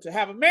fail to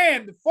have a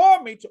man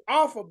before me to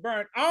offer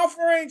burnt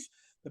offerings,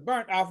 the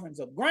burnt offerings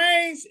of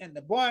grains and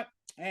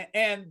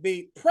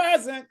the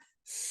present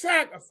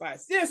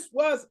sacrifice. This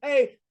was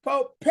a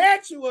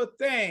perpetual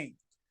thing.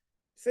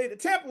 See, the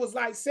temple was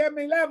like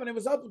 7-Eleven. It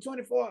was open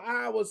 24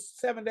 hours,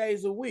 7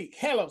 days a week.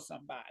 Hello,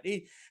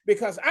 somebody.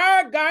 Because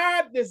our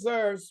God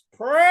deserves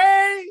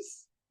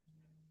praise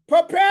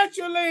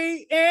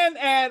perpetually and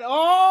at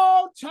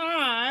all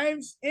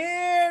times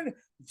in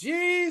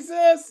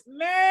Jesus'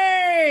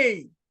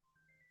 name.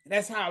 And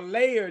that's how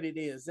layered it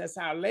is. That's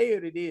how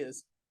layered it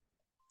is.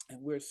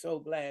 And we're so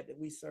glad that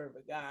we serve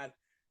a God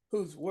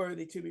who's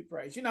worthy to be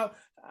praised. You know,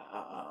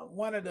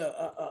 one of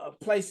the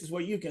places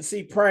where you can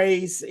see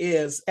praise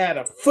is at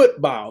a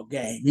football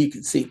game. You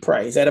can see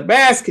praise. At a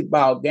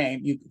basketball game,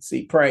 you can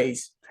see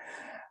praise.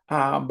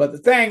 But the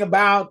thing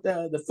about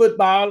the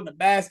football and the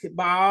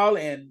basketball,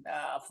 and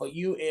for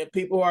you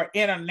people who are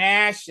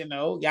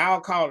international, y'all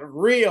call it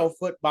real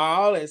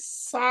football, is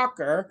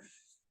soccer.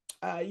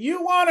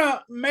 You want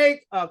to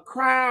make a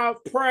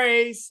crowd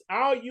praise,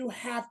 all you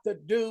have to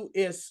do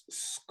is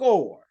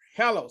score.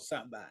 Hello,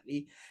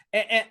 somebody.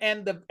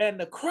 And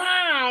the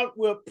crowd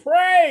will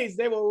praise.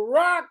 They will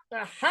rock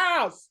the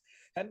house.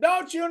 And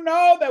don't you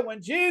know that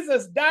when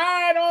Jesus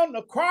died on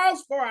the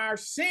cross for our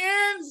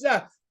sins,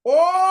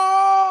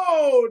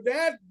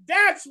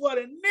 that's what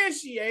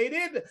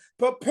initiated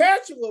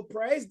perpetual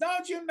praise.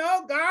 Don't you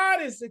know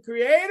God is the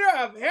creator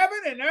of heaven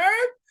and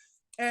earth?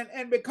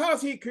 And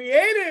because he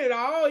created it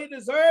all, he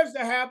deserves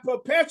to have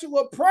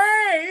perpetual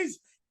praise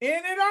in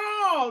it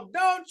all.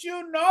 Don't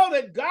you know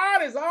that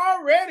God has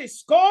already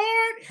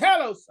scored?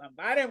 Hello,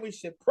 somebody. And we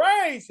should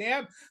praise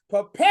him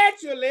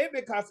perpetually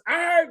because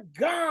our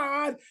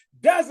God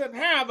doesn't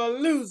have a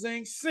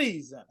losing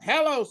season.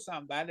 Hello,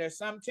 somebody. There's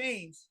some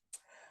teams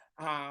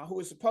who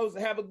is supposed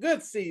to have a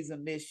good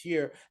season this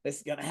year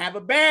that's going to have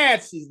a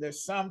bad season.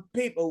 There's some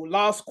people who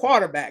lost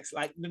quarterbacks,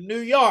 like the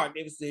New York.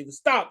 It was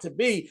thought to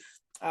be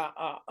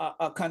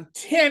a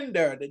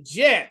contender, the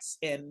Jets,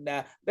 and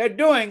they're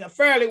doing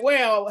fairly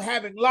well,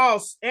 having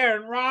lost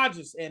Aaron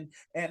Rodgers, and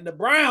the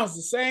Browns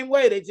the same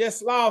way. They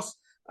just lost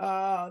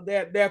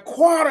their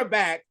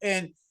quarterback,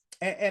 and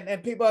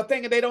people are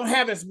thinking they don't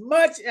have as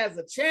much as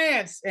a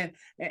chance, and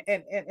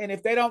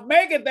if they don't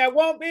make it, there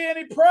won't be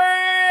any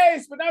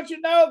praise. But don't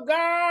you know,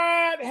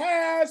 God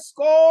has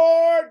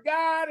scored,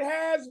 God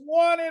has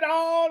won it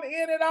all,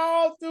 in it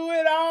all, through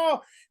it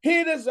all.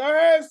 He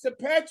deserves to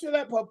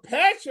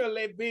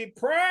perpetually be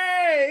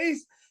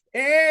praised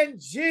in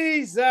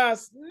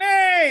Jesus'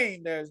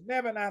 name. There's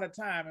never not a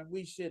time, and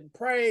we should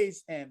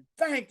praise and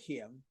thank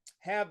him,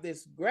 have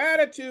this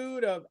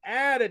gratitude of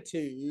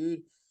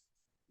attitude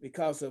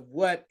because of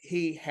what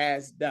he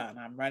has done.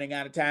 I'm running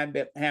out of time,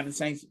 but Hammond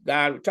Saints of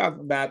God, we're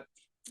talking about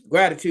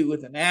gratitude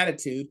with an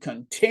attitude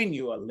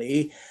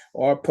continually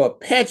or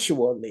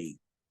perpetually.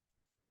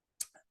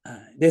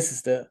 This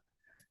is the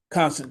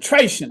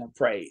concentration of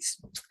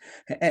praise.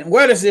 And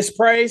where does this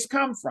praise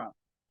come from?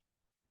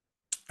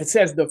 It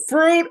says, the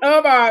fruit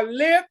of our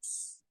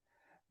lips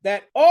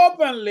that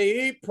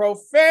openly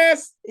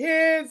profess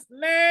his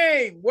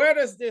name. Where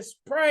does this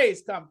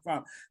praise come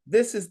from?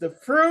 This is the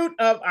fruit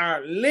of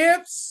our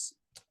lips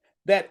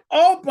that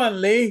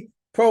openly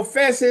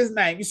profess his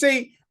name. You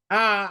see,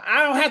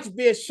 I don't have to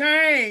be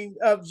ashamed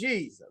of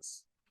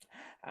Jesus.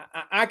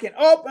 I can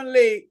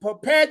openly,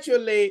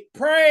 perpetually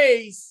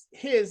praise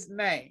his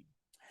name.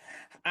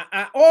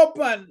 I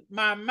open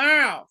my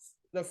mouth,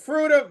 the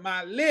fruit of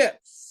my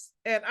lips,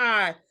 and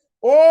I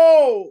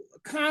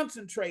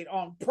concentrate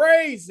on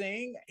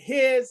praising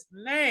his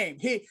name.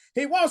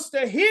 He wants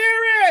to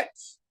hear it.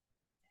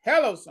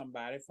 Hello,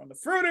 somebody, from the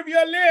fruit of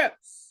your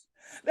lips.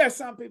 There's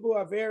some people who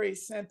are very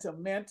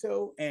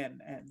sentimental,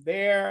 and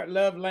their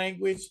love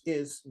language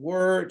is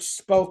words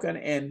spoken.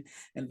 And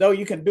though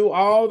you can do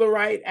all the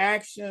right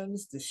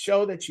actions to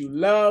show that you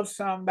love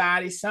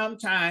somebody,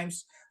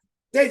 sometimes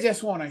they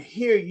just want to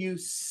hear you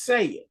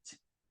say it.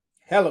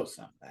 Hello,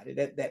 somebody,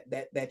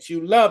 that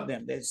you love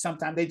them. That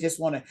sometimes they just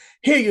want to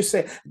hear you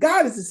say,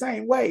 God is the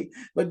same way,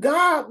 but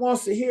God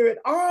wants to hear it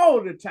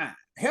all the time.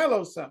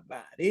 Hello,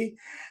 somebody,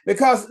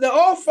 because the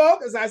old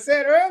folk, as I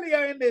said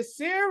earlier in this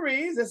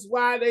series, that's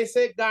why they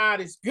said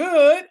God is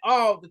good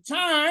all the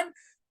time.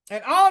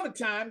 And all the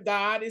time,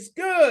 God is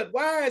good.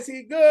 Why is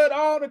he good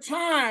all the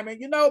time? And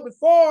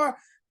before,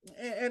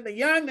 in the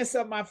youngness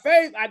of my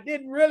faith, I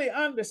didn't really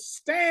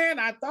understand.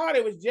 I thought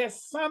it was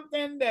just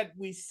something that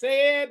we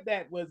said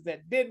that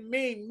didn't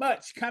mean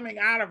much coming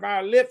out of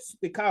our lips,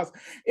 because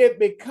it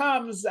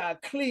becomes a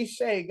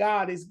cliche.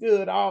 God is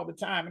good all the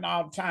time, and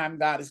all the time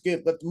God is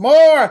good. But the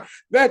more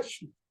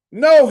that you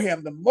know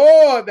him, the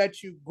more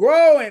that you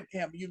grow in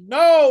him,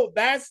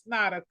 that's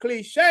not a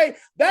cliche.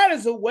 That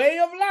is a way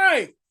of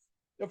life.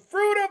 The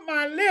fruit of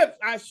my lips,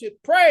 I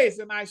should praise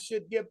and I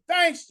should give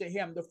thanks to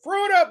him. The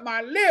fruit of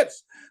my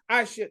lips,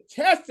 I should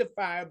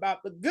testify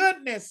about the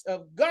goodness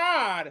of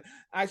God.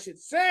 I should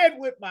say it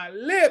with my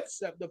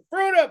lips, of the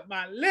fruit of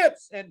my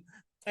lips. And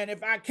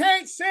if I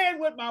can't say it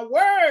with my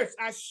words,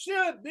 I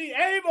should be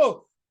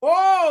able,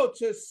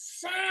 to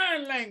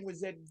sign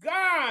language that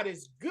God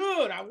is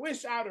good. I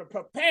wish I would have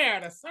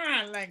prepared a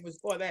sign language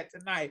for that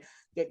tonight.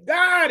 That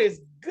God is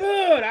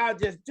good. I'll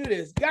just do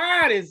this.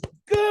 God is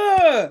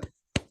good.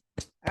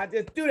 I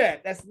just do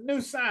that. That's a new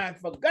sign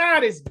for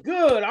God is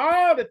good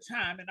all the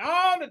time. And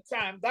all the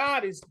time,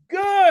 God is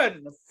good.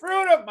 And the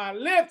fruit of my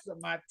lips, of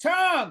my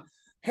tongue.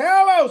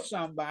 Hello,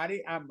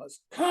 somebody. I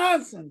must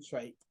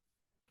concentrate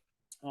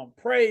on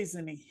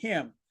praising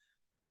him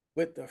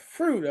with the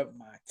fruit of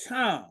my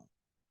tongue.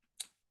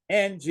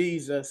 In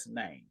Jesus'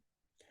 name.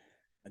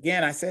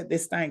 Again, I said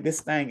this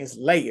thing is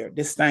layered.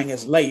 This thing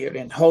is layered.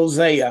 In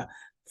Hosea,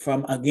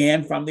 from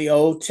the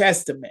Old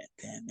Testament.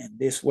 And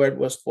this word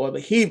was for the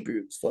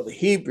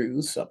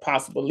Hebrews,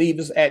 apostle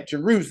believers at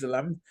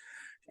Jerusalem.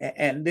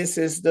 And this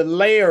is the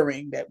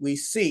layering that we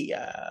see.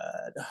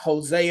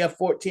 Hosea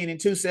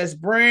 14:2 says,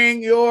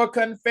 bring your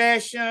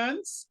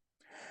confessions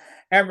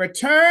and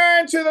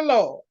return to the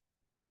Lord.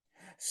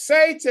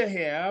 Say to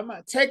him,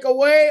 take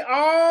away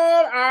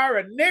all our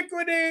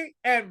iniquity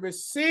and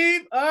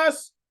receive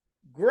us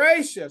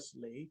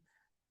graciously,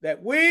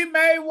 that we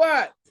may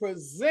what?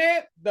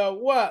 Present the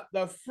what?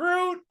 The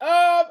fruit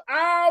of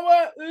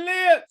our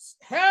lips.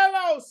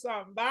 Hello,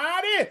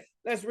 somebody.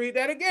 Let's read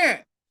that again.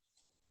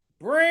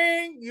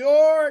 Bring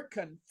your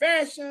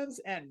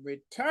confessions and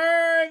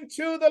return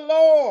to the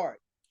Lord.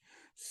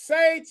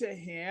 Say to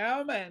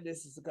him, and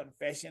this is a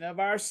confession of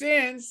our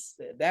sins.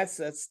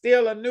 That's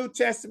still a New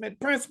Testament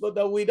principle,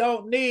 though we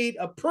don't need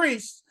a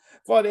priest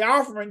for the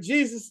offering.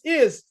 Jesus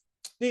is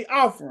the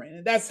offering.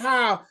 And that's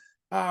how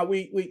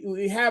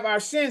we have our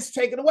sins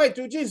taken away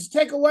through Jesus.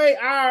 Take away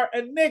our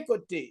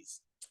iniquities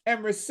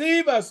and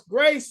receive us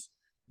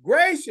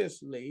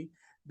graciously,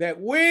 that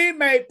we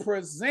may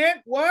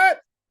present what?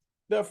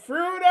 The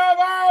fruit of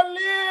our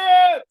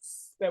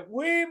lips. That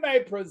we may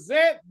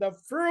present the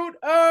fruit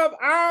of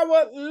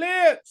our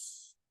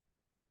lips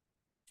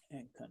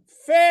and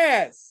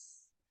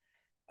confess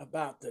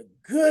about the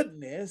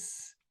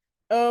goodness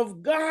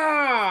of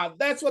God.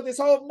 That's what this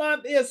whole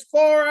month is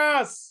for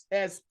us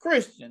as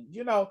Christians.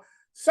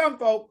 Some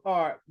folk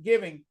are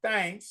giving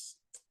thanks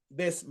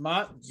this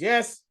month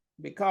just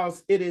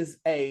because it is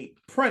a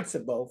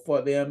principle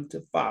for them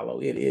to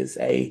follow. It is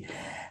a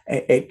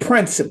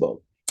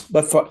principle.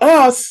 But for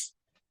us,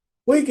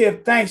 we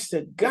give thanks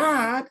to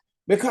God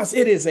because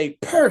it is a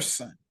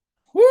person.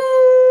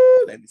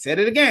 Woo! Let me say it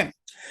again.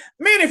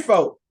 Many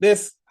folk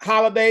this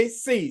holiday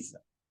season,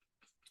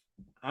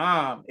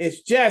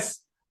 it's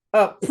just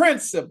a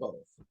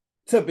principle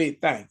to be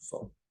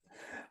thankful.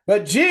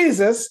 But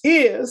Jesus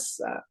is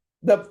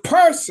the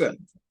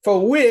person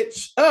for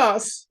which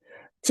us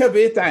to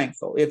be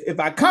thankful. If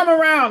I come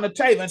around the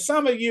table, and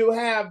some of you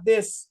have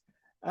this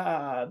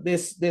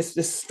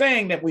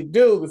thing that we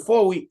do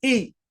before we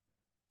eat,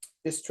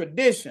 this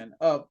tradition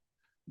of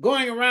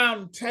going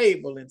around the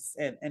table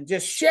and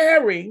just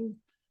sharing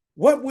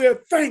what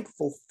we're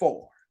thankful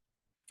for.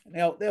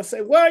 And they'll say,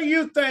 what are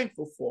you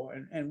thankful for?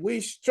 And we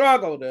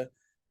struggle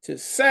to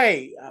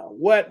say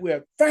what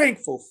we're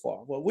thankful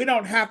for. Well, we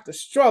don't have to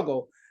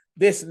struggle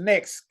this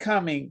next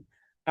coming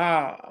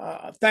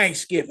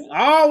Thanksgiving.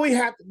 All we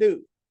have to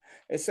do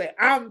is say,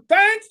 I'm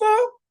thankful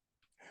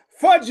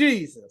for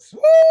Jesus.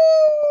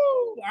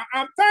 Woo!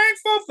 I'm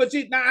thankful for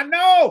Jesus. Now, I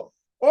know,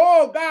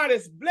 God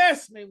has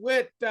blessed me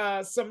with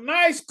some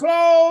nice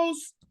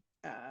clothes,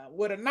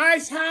 with a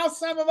nice house,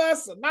 some of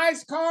us, a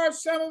nice car,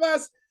 some of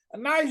us, a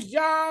nice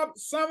job,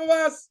 some of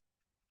us.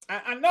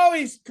 I know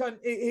he's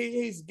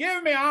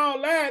giving me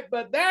all that,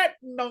 but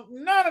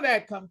none of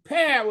that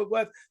compare with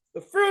what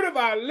the fruit of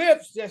our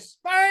lips, just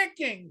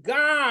thanking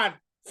God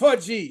for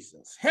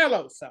Jesus.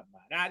 Hello,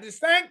 somebody. I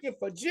just thank you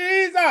for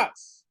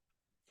Jesus.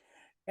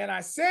 And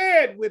I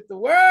said with the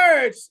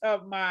words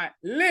of my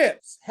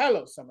lips,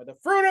 hello, somebody, the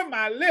fruit of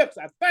my lips,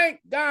 I thank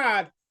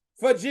God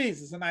for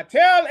Jesus. And I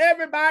tell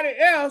everybody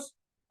else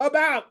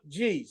about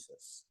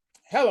Jesus.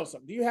 Hello,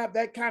 somebody. Do you have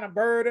that kind of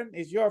burden?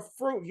 Is your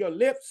fruit, your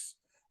lips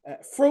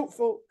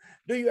fruitful?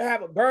 Do you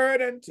have a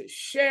burden to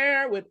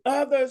share with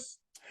others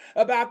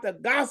about the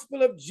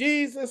gospel of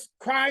Jesus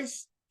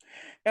Christ?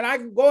 And I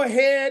can go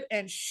ahead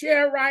and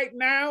share right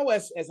now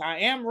as I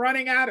am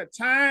running out of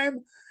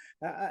time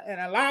and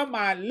allow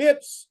my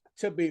lips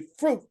to be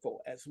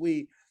fruitful as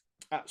we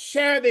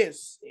share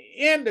this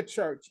in the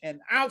church and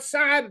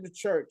outside of the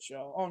church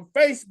on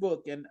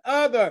Facebook and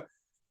other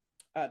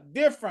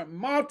different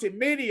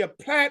multimedia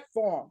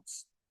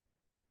platforms.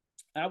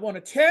 I want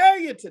to tell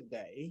you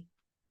today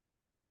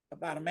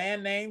about a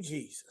man named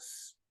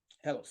Jesus.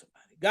 Hello, somebody.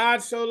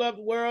 God so loved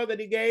the world that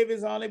he gave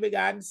his only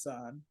begotten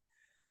Son,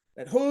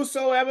 that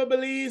whosoever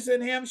believes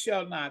in him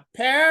shall not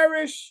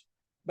perish,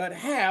 but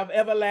have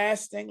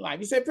everlasting life.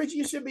 You say, preacher,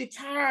 you should be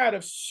tired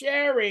of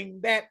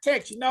sharing that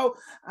text. You know,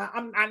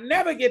 I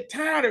never get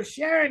tired of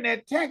sharing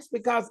that text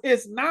because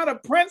it's not a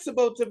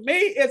principle to me,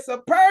 it's a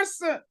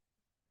person.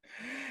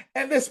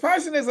 And this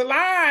person is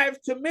alive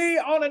to me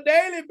on a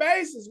daily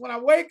basis. When I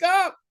wake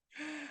up,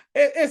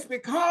 it's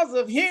because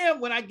of him.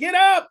 When I get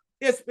up,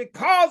 it's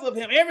because of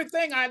him.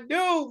 Everything I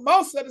do,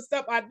 most of the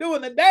stuff I do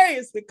in the day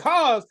is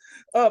because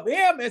of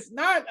him. It's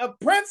not a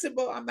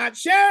principle. I'm not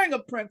sharing a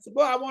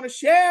principle. I want to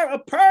share a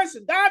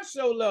person. God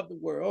so loved the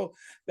world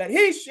that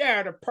he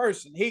shared a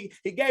person. He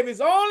gave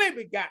his only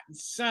begotten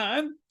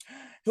Son,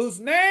 whose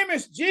name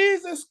is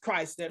Jesus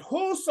Christ, that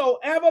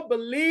whosoever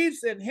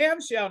believes in him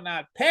shall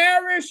not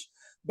perish,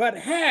 but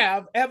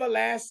have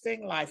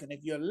everlasting life. And if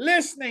you're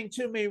listening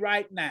to me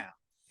right now,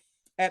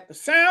 at the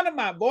sound of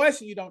my voice,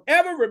 and you don't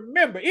ever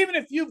remember, even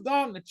if you've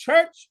gone to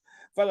church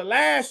for the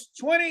last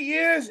 20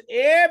 years,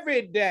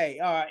 every day,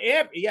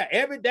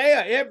 every day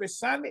or every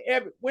Sunday,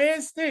 every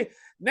Wednesday,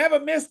 never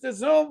missed the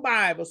Zoom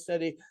Bible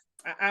study,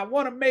 I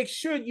want to make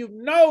sure you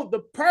know the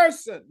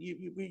person.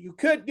 You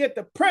could get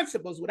the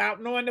principles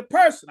without knowing the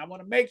person. I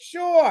want to make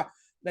sure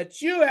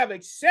that you have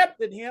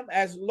accepted him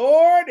as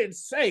Lord and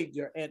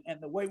Savior.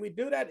 And the way we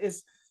do that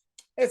is,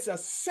 it's a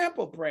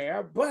simple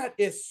prayer, but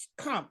it's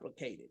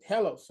complicated.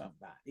 Hello,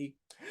 somebody.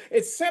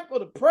 It's simple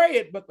to pray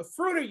it, but the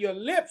fruit of your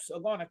lips are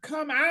going to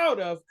come out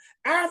of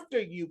after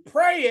you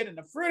pray it, and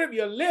the fruit of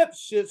your lips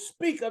should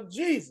speak of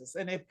Jesus.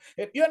 And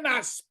if you're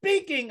not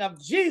speaking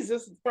of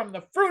Jesus from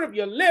the fruit of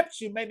your lips,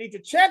 you may need to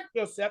check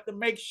yourself to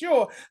make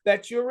sure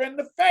that you're in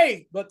the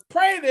faith. But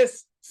pray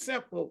this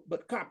simple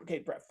but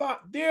complicated prayer.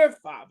 Dear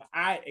Father,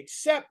 I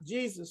accept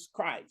Jesus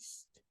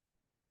Christ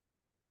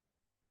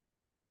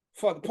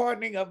for the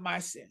pardoning of my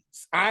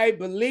sins. I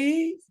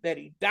believe that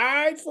he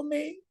died for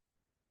me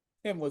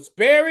and was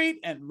buried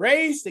and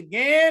raised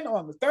again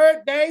on the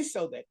third day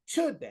so that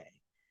today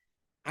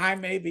I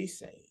may be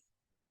saved.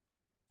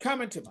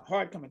 Come into my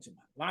heart, come into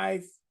my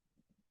life.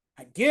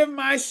 I give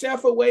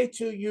myself away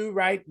to you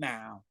right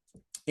now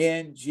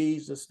in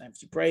Jesus' name.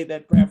 If you pray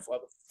that prayer for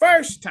the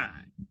first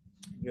time,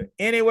 you're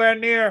anywhere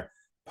near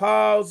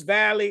Pauls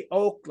Valley,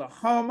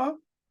 Oklahoma,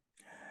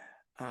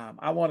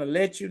 I want to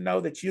let you know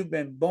that you've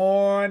been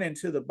born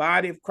into the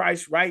body of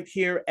Christ right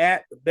here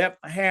at the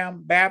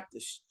Bethlehem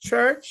Baptist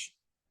Church.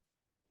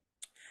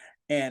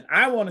 And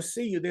I want to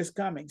see you this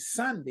coming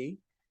Sunday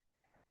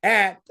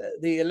at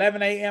the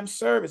 11 a.m.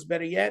 service.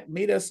 Better yet,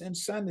 meet us in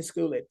Sunday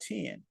school at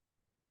 10.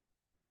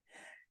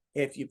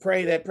 If you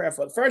pray that prayer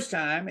for the first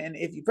time, and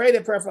if you pray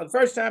that prayer for the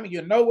first time and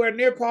you're nowhere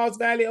near Pauls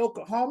Valley,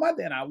 Oklahoma,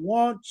 then I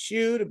want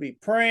you to be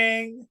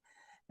praying.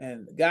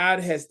 And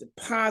God has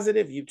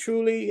deposited, you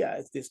truly,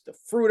 the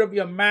fruit of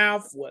your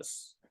mouth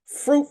was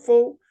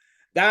fruitful.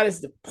 God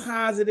has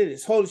deposited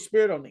his Holy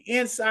Spirit on the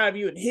inside of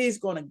you, and he's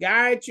going to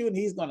guide you, and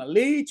he's going to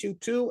lead you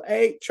to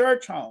a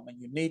church home.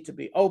 And you need to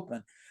be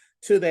open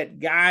to that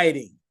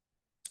guiding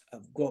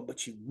of God.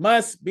 But you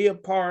must be a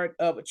part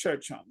of a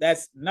church home.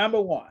 That's number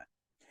one.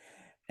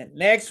 And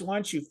next,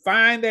 once you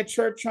find that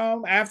church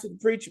home, after the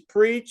preacher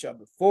preach or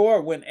before,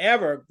 or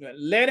whenever,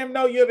 let him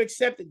know you have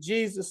accepted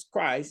Jesus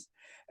Christ,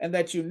 and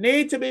that you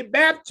need to be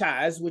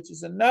baptized, which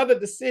is another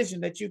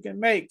decision that you can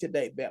make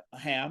today,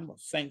 Bethlehem, or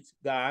saints of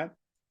God,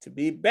 to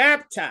be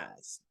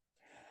baptized.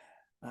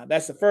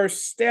 That's the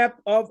first step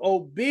of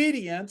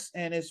obedience,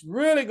 and it's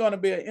really going to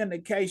be an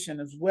indication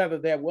of whether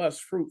there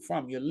was fruit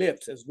from your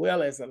lips as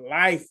well as a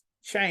life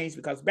change,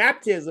 because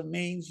baptism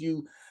means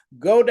you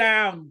go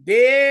down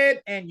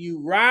dead and you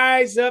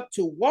rise up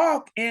to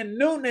walk in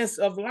newness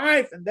of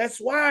life. And that's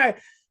why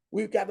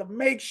we've got to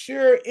make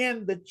sure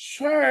in the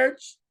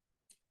church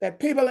that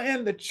people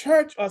in the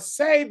church are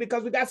saved,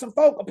 because we got some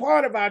folk a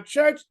part of our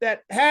church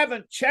that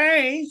haven't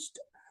changed.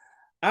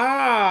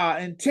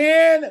 In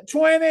 10,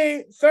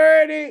 20,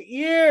 30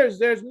 years,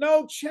 there's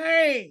no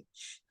change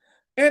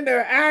in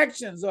their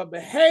actions or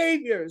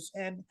behaviors.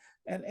 And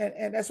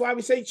that's why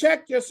we say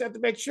check yourself to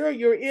make sure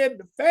you're in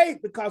the faith,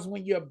 because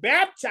when you're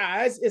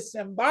baptized, it's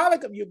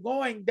symbolic of you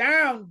going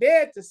down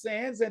dead to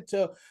sins and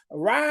to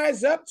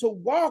rise up to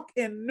walk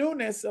in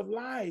newness of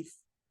life.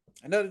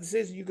 Another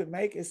decision you can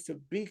make is to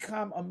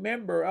become a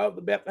member of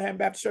the Bethlehem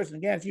Baptist Church. And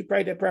again, if you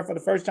prayed that prayer for the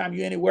first time,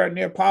 you're anywhere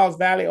near Pauls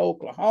Valley,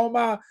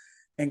 Oklahoma,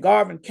 and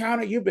Garvin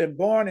County, you've been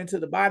born into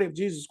the body of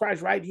Jesus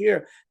Christ right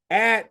here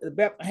at the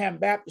Bethlehem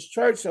Baptist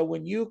Church. So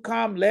when you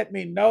come, let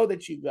me know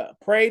that you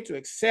prayed to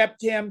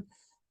accept him.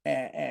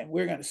 And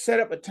we're going to set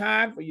up a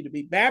time for you to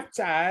be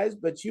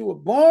baptized, but you were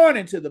born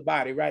into the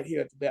body right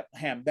here at the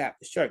Bethlehem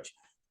Baptist Church.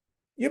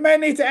 You may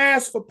need to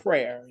ask for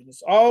prayer.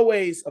 It's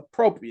always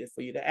appropriate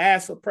for you to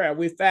ask for prayer.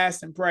 We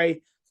fast and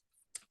pray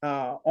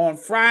on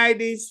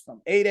Fridays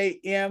from 8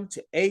 a.m.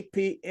 to 8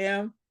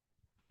 p.m.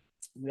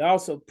 We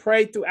also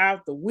pray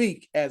throughout the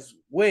week as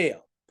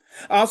well.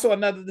 Also,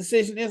 another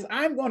decision is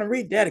I'm going to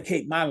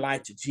rededicate my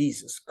life to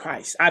Jesus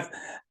Christ.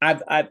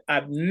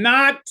 I've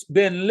not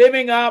been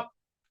living up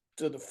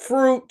to the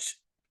fruit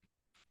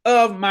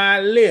of my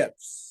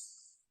lips.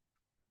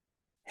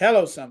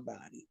 Hello,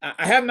 somebody.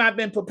 I have not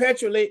been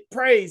perpetually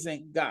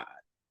praising God.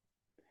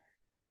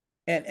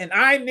 And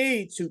I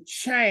need to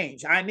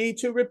change. I need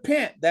to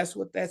repent. That's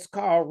what that's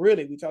called,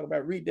 really. We talk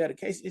about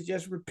rededication. It's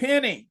just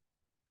repenting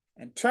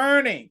and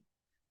turning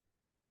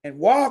and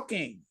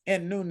walking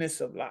in newness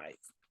of life.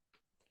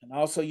 And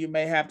also, you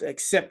may have to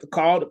accept the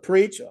call to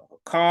preach, or a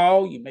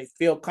call. You may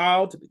feel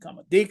called to become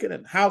a deacon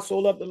in the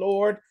household of the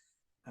Lord.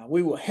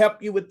 We will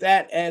help you with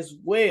that as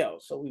well.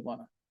 So we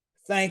want to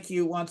thank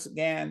you once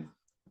again,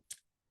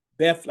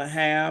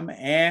 Bethlehem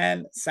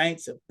and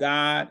saints of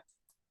God,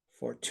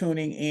 for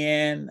tuning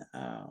in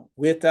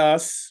with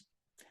us.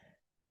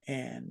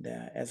 And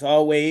as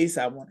always,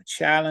 I want to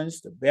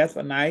challenge the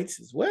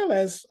Bethlehemites as well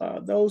as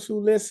those who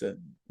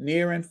listen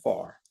near and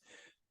far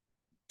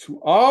to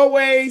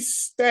always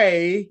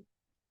stay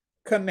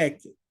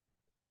connected.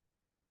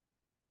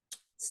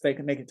 Stay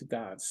connected to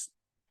God's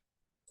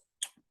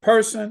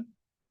person.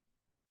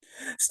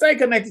 Stay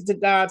connected to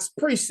God's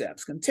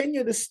precepts.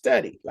 Continue to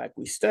study like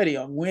we study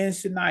on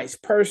Wednesday nights,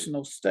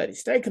 personal study.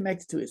 Stay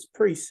connected to his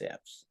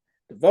precepts,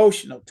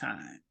 devotional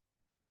time,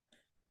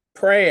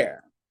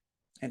 prayer,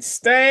 and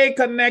stay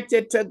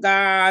connected to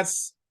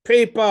God's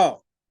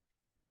people.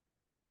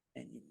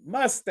 And you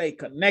must stay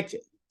connected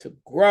to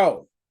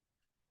grow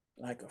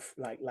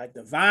like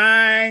the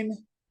vine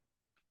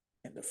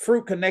and the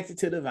fruit connected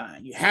to the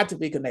vine. You have to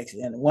be connected.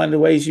 And one of the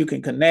ways you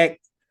can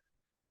connect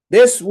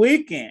this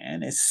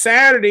weekend is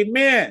Saturday,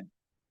 men.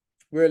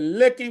 We're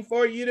looking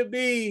for you to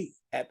be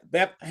at the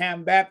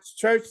Bethlehem Baptist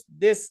Church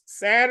this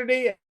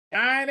Saturday at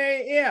 9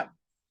 a.m.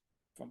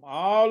 From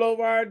all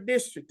over our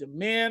district. The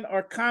men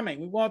are coming.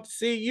 We want to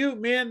see you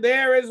men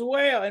there as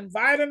well.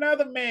 Invite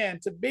another man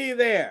to be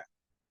there.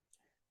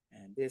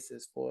 And this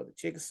is for the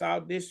Chickasaw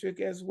district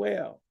as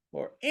well.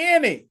 For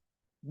any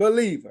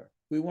believer,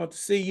 we want to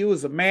see you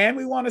as a man.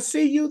 We want to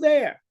see you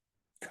there.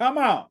 Come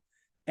on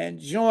and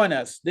join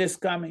us this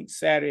coming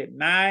Saturday at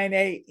 9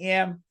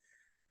 a.m.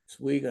 So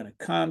we're going to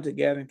come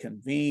together and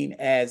convene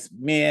as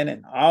men.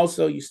 And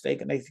also you stay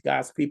connected to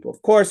God's people.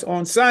 Of course,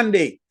 on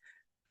Sunday,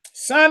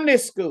 Sunday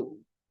school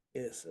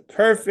is a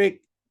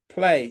perfect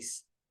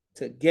place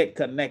to get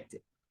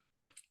connected.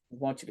 We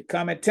want you to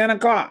come at 10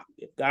 o'clock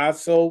if God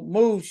so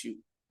moves you.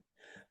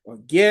 Or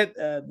get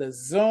the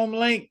Zoom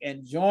link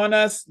and join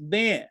us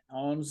then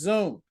on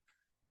Zoom.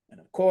 And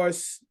of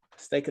course,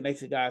 stay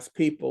connected to God's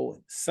people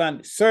in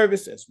Sunday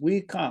service as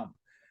we come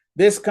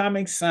this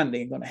coming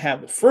Sunday. We're going to have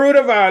the fruit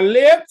of our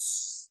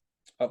lips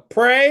of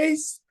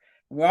praise.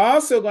 We're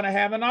also going to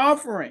have an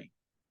offering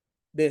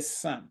this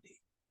Sunday.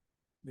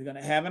 We're going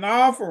to have an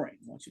offering.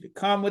 I want you to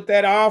come with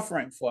that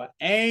offering for an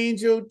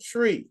angel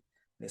tree.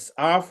 This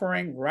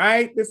offering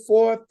right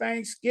before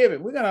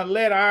Thanksgiving. We're going to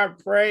let our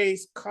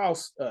praise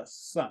cost us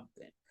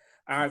something.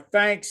 Our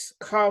thanks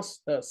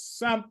cost us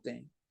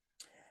something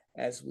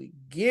as we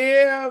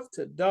give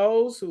to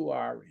those who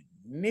are in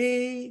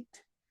need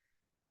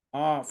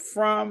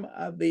from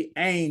the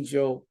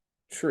angel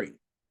tree.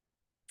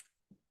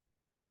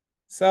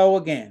 So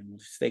again,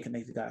 stay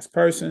connected to God's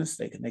person,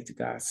 stay connected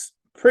to God's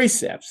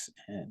precepts,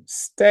 and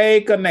stay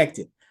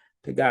connected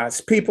to God's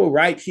people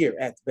right here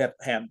at the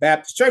Bethlehem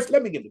Baptist Church.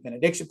 Let me give the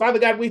benediction. Father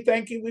God, we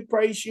thank you, we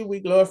praise you,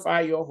 we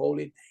glorify your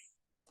holy name.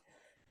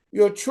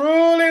 You're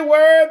truly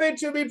worthy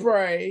to be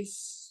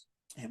praised,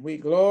 and we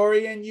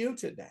glory in you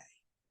today.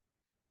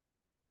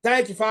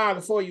 Thank you,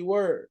 Father, for your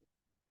word.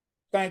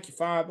 Thank you,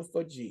 Father,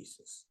 for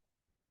Jesus.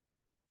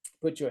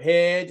 Put your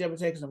hedge of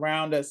protection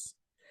around us.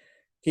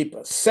 Keep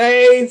us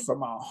safe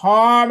from all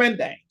harm and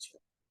danger.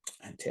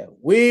 Until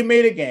we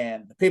meet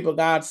again, the people of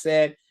God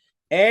said,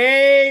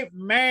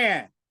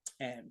 amen,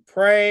 and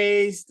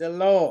praise the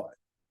Lord.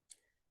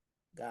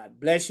 God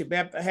bless you,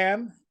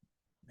 Bethlehem.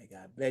 May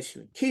God bless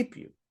you and keep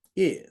you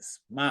is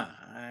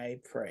my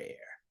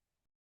prayer.